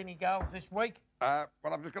Tuddy get any goals this week? Well,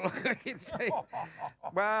 I'm just going to look at it and see.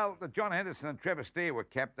 Well, John Henderson and Trevor Steer were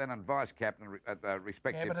captain and vice-captain at the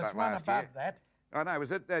respective Yeah, but it's last one year. above that. Oh, no,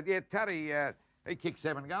 was it? Yeah, Tuddy, he kicked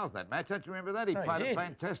 7 goals that match. Don't you remember that? He No, he played a did.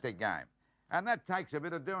 fantastic game. And that takes a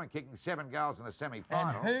bit of doing, kicking 7 goals in a And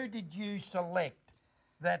semi-final. who did you select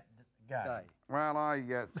that game? Day. Well, I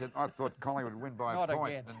said I thought Collingwood would win by Not a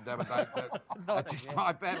point. again. And, but that's just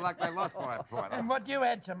my bad luck. They lost by a point. And what, you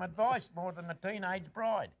had some advice more than a teenage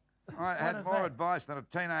bride. I had is more that? advice than a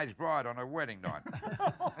teenage bride on her wedding night.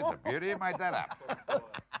 That's a beauty. Who made that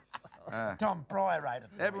up? Tom Pryor rated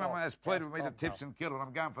it. Everyone has pleaded with me to tips and kill, and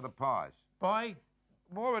I'm going for the pies. By?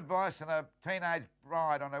 More advice than a teenage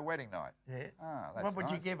bride on her wedding night. Yeah. Oh, that's What would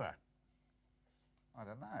you nice. give her? I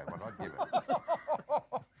don't know what I'd give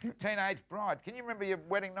her. Teenage bride. Can you remember your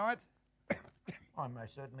wedding night? I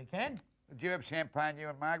most certainly can. Did you have champagne, you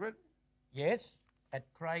and Margaret? Yes, at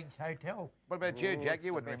Craig's Hotel. What about you, Jack?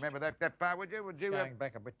 You wouldn't remember that far, would you? Would you have Going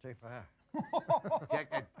back a bit too far.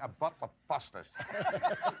 Jack a bottle of Foster's?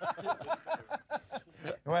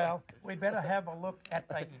 Well, we better have a look at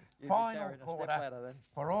the final carried a step quarter ladder then.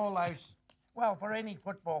 for all those, well, for any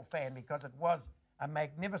football fan, because it was a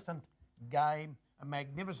magnificent game, a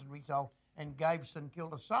magnificent result, and gave St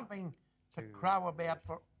Kilda something to crow about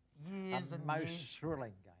for years A and most years.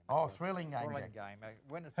 thrilling game. Oh, thrilling game, Thrilling Jack. game.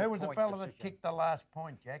 When it's Who a was the point fella that decision. kicked the last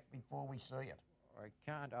point, Jack, before we see it?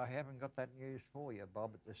 I haven't got that news for you,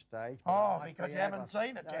 Bob, at this stage. but Oh, I might because be you haven't able-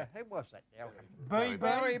 seen it, No, Jack. who was that? Barry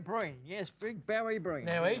Barry Breen. Yes, big Barry Breen.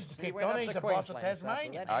 Now, he's Yes, kicked went on. up He's to a boss at Queensland after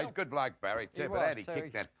Tasmania. that. Oh, he's a good bloke, Barry, too, He but how'd was, he too.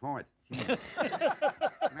 kick that point? I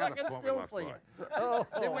Another can point we still lost see by. it. Oh.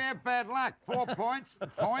 Then we have bad luck. 4 points,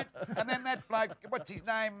 point, and then that bloke, what's his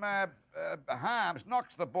name, Harms,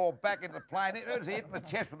 knocks the ball back into the plane. Who's he hitting the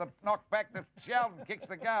chest with a knock back to Sheldon, kicks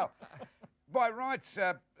the goal. By rights,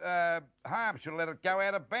 Harms should have let it go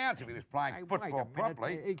out of bounds if he was playing Hey, wait a football minute.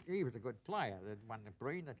 properly. He was a good player. The one that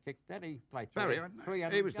Breen that kicked that, he played Barry,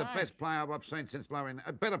 300 he was the games. best player I've seen since Laurie,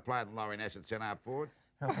 a better player than Laurie Nash at centre forward.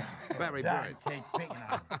 Barry Don't Breen. keep picking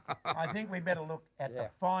on him. I think we better look at the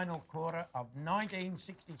final quarter of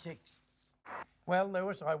 1966. Well,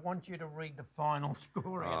 Lewis, I want you to read the final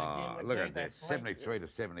score out Oh, again. Would look you at that, please? 73 to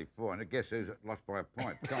 74, and guess who's lost by a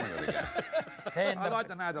point? Collingwood again. And I'd like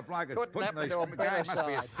to know the bloke who's Couldn't putting happen these to a the better game must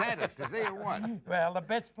be a side. sadist, is he, or what? well, the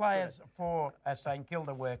best players for St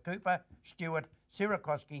Kilda were Cooper, Stewart,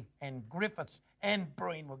 Sirakoski and Griffiths, and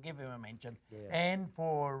Breen will give him a mention. And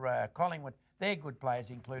for Collingwood, their good players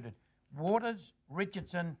included Waters,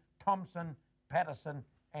 Richardson, Thompson, Patterson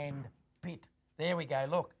and Pitt. There we go,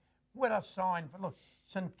 look. What a sign for, look,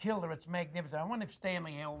 St Kilda, it's magnificent. I wonder if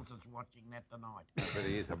Stanley Ells is watching that tonight. I bet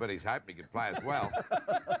he is. I bet he's hoping he can play as well.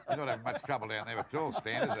 He's not having much trouble down there at all,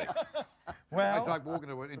 Stan, is he? Well, It's like walking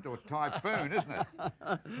into a typhoon, isn't it?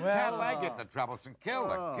 How well, do they get into trouble, St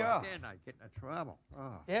Kilda? Oh, God. yeah, no, getting in trouble.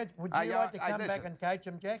 Oh. yeah, would Hey, you yeah, like to hey, come back listen. and coach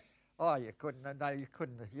them, Jack? Oh, you couldn't. No, you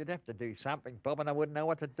couldn't. You'd have to do something, Bob, and I wouldn't know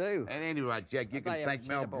what to do. At any rate, Jack, you They can haven't thank seen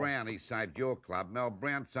Mel the ball. Brown. He saved your club. Mel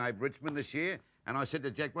Brown saved Richmond this year. And I said to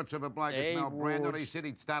Jack, what sort of a bloke is He Mel Brown? would. And he said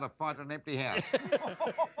he'd start a fight in an empty house.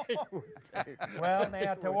 Well,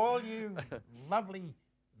 now, to all you lovely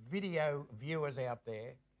video viewers out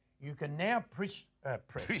there, you can now press the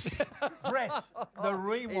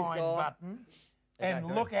rewind gone. button that and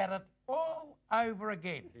good? look at it all over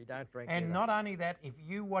again. You don't drink And either. not only that, if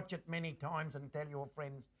you watch it many times and tell your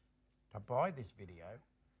friends to buy this video,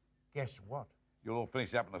 guess what? You'll all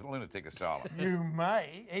finish up in a lunatic asylum. You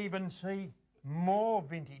may even see more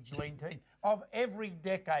vintage lean tea of every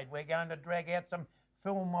decade. We're going to drag out some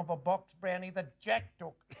film of a box brownie that Jack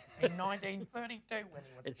took in 1932 when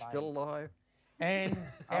he was It's playing. still alive. And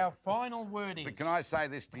our final word is... But can I say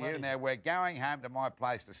this to What you? is Now, we're going home to my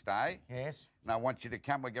place to stay. Yes? And I want you to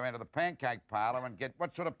come. We're going to the pancake parlour and get...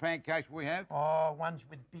 What sort of pancakes we have? Oh, ones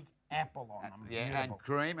with big apple on them. Yeah, Beautiful. and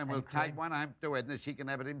cream. And we'll cream. take one home to Edna. She can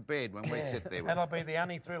have it in bed when we sit there. That'll be the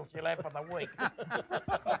only thrill she'll have for the week.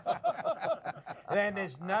 And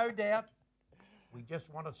there's no doubt, we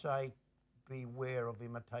just want to say, beware of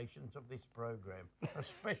imitations of this program,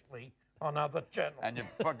 especially on other channels. And you've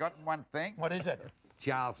forgotten one thing. What is it?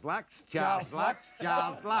 Charles Lux, Charles Charles Lux,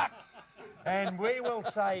 Charles Lux. And we will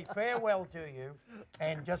say farewell to you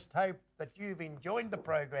and just hope that you've enjoyed the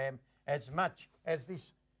program as much as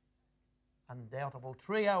this undoubtable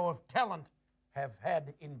trio of talent have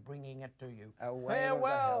had in bringing it to you. Away with the Farewell.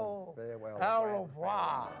 hell. Farewell. Au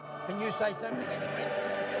revoir. Can you say something?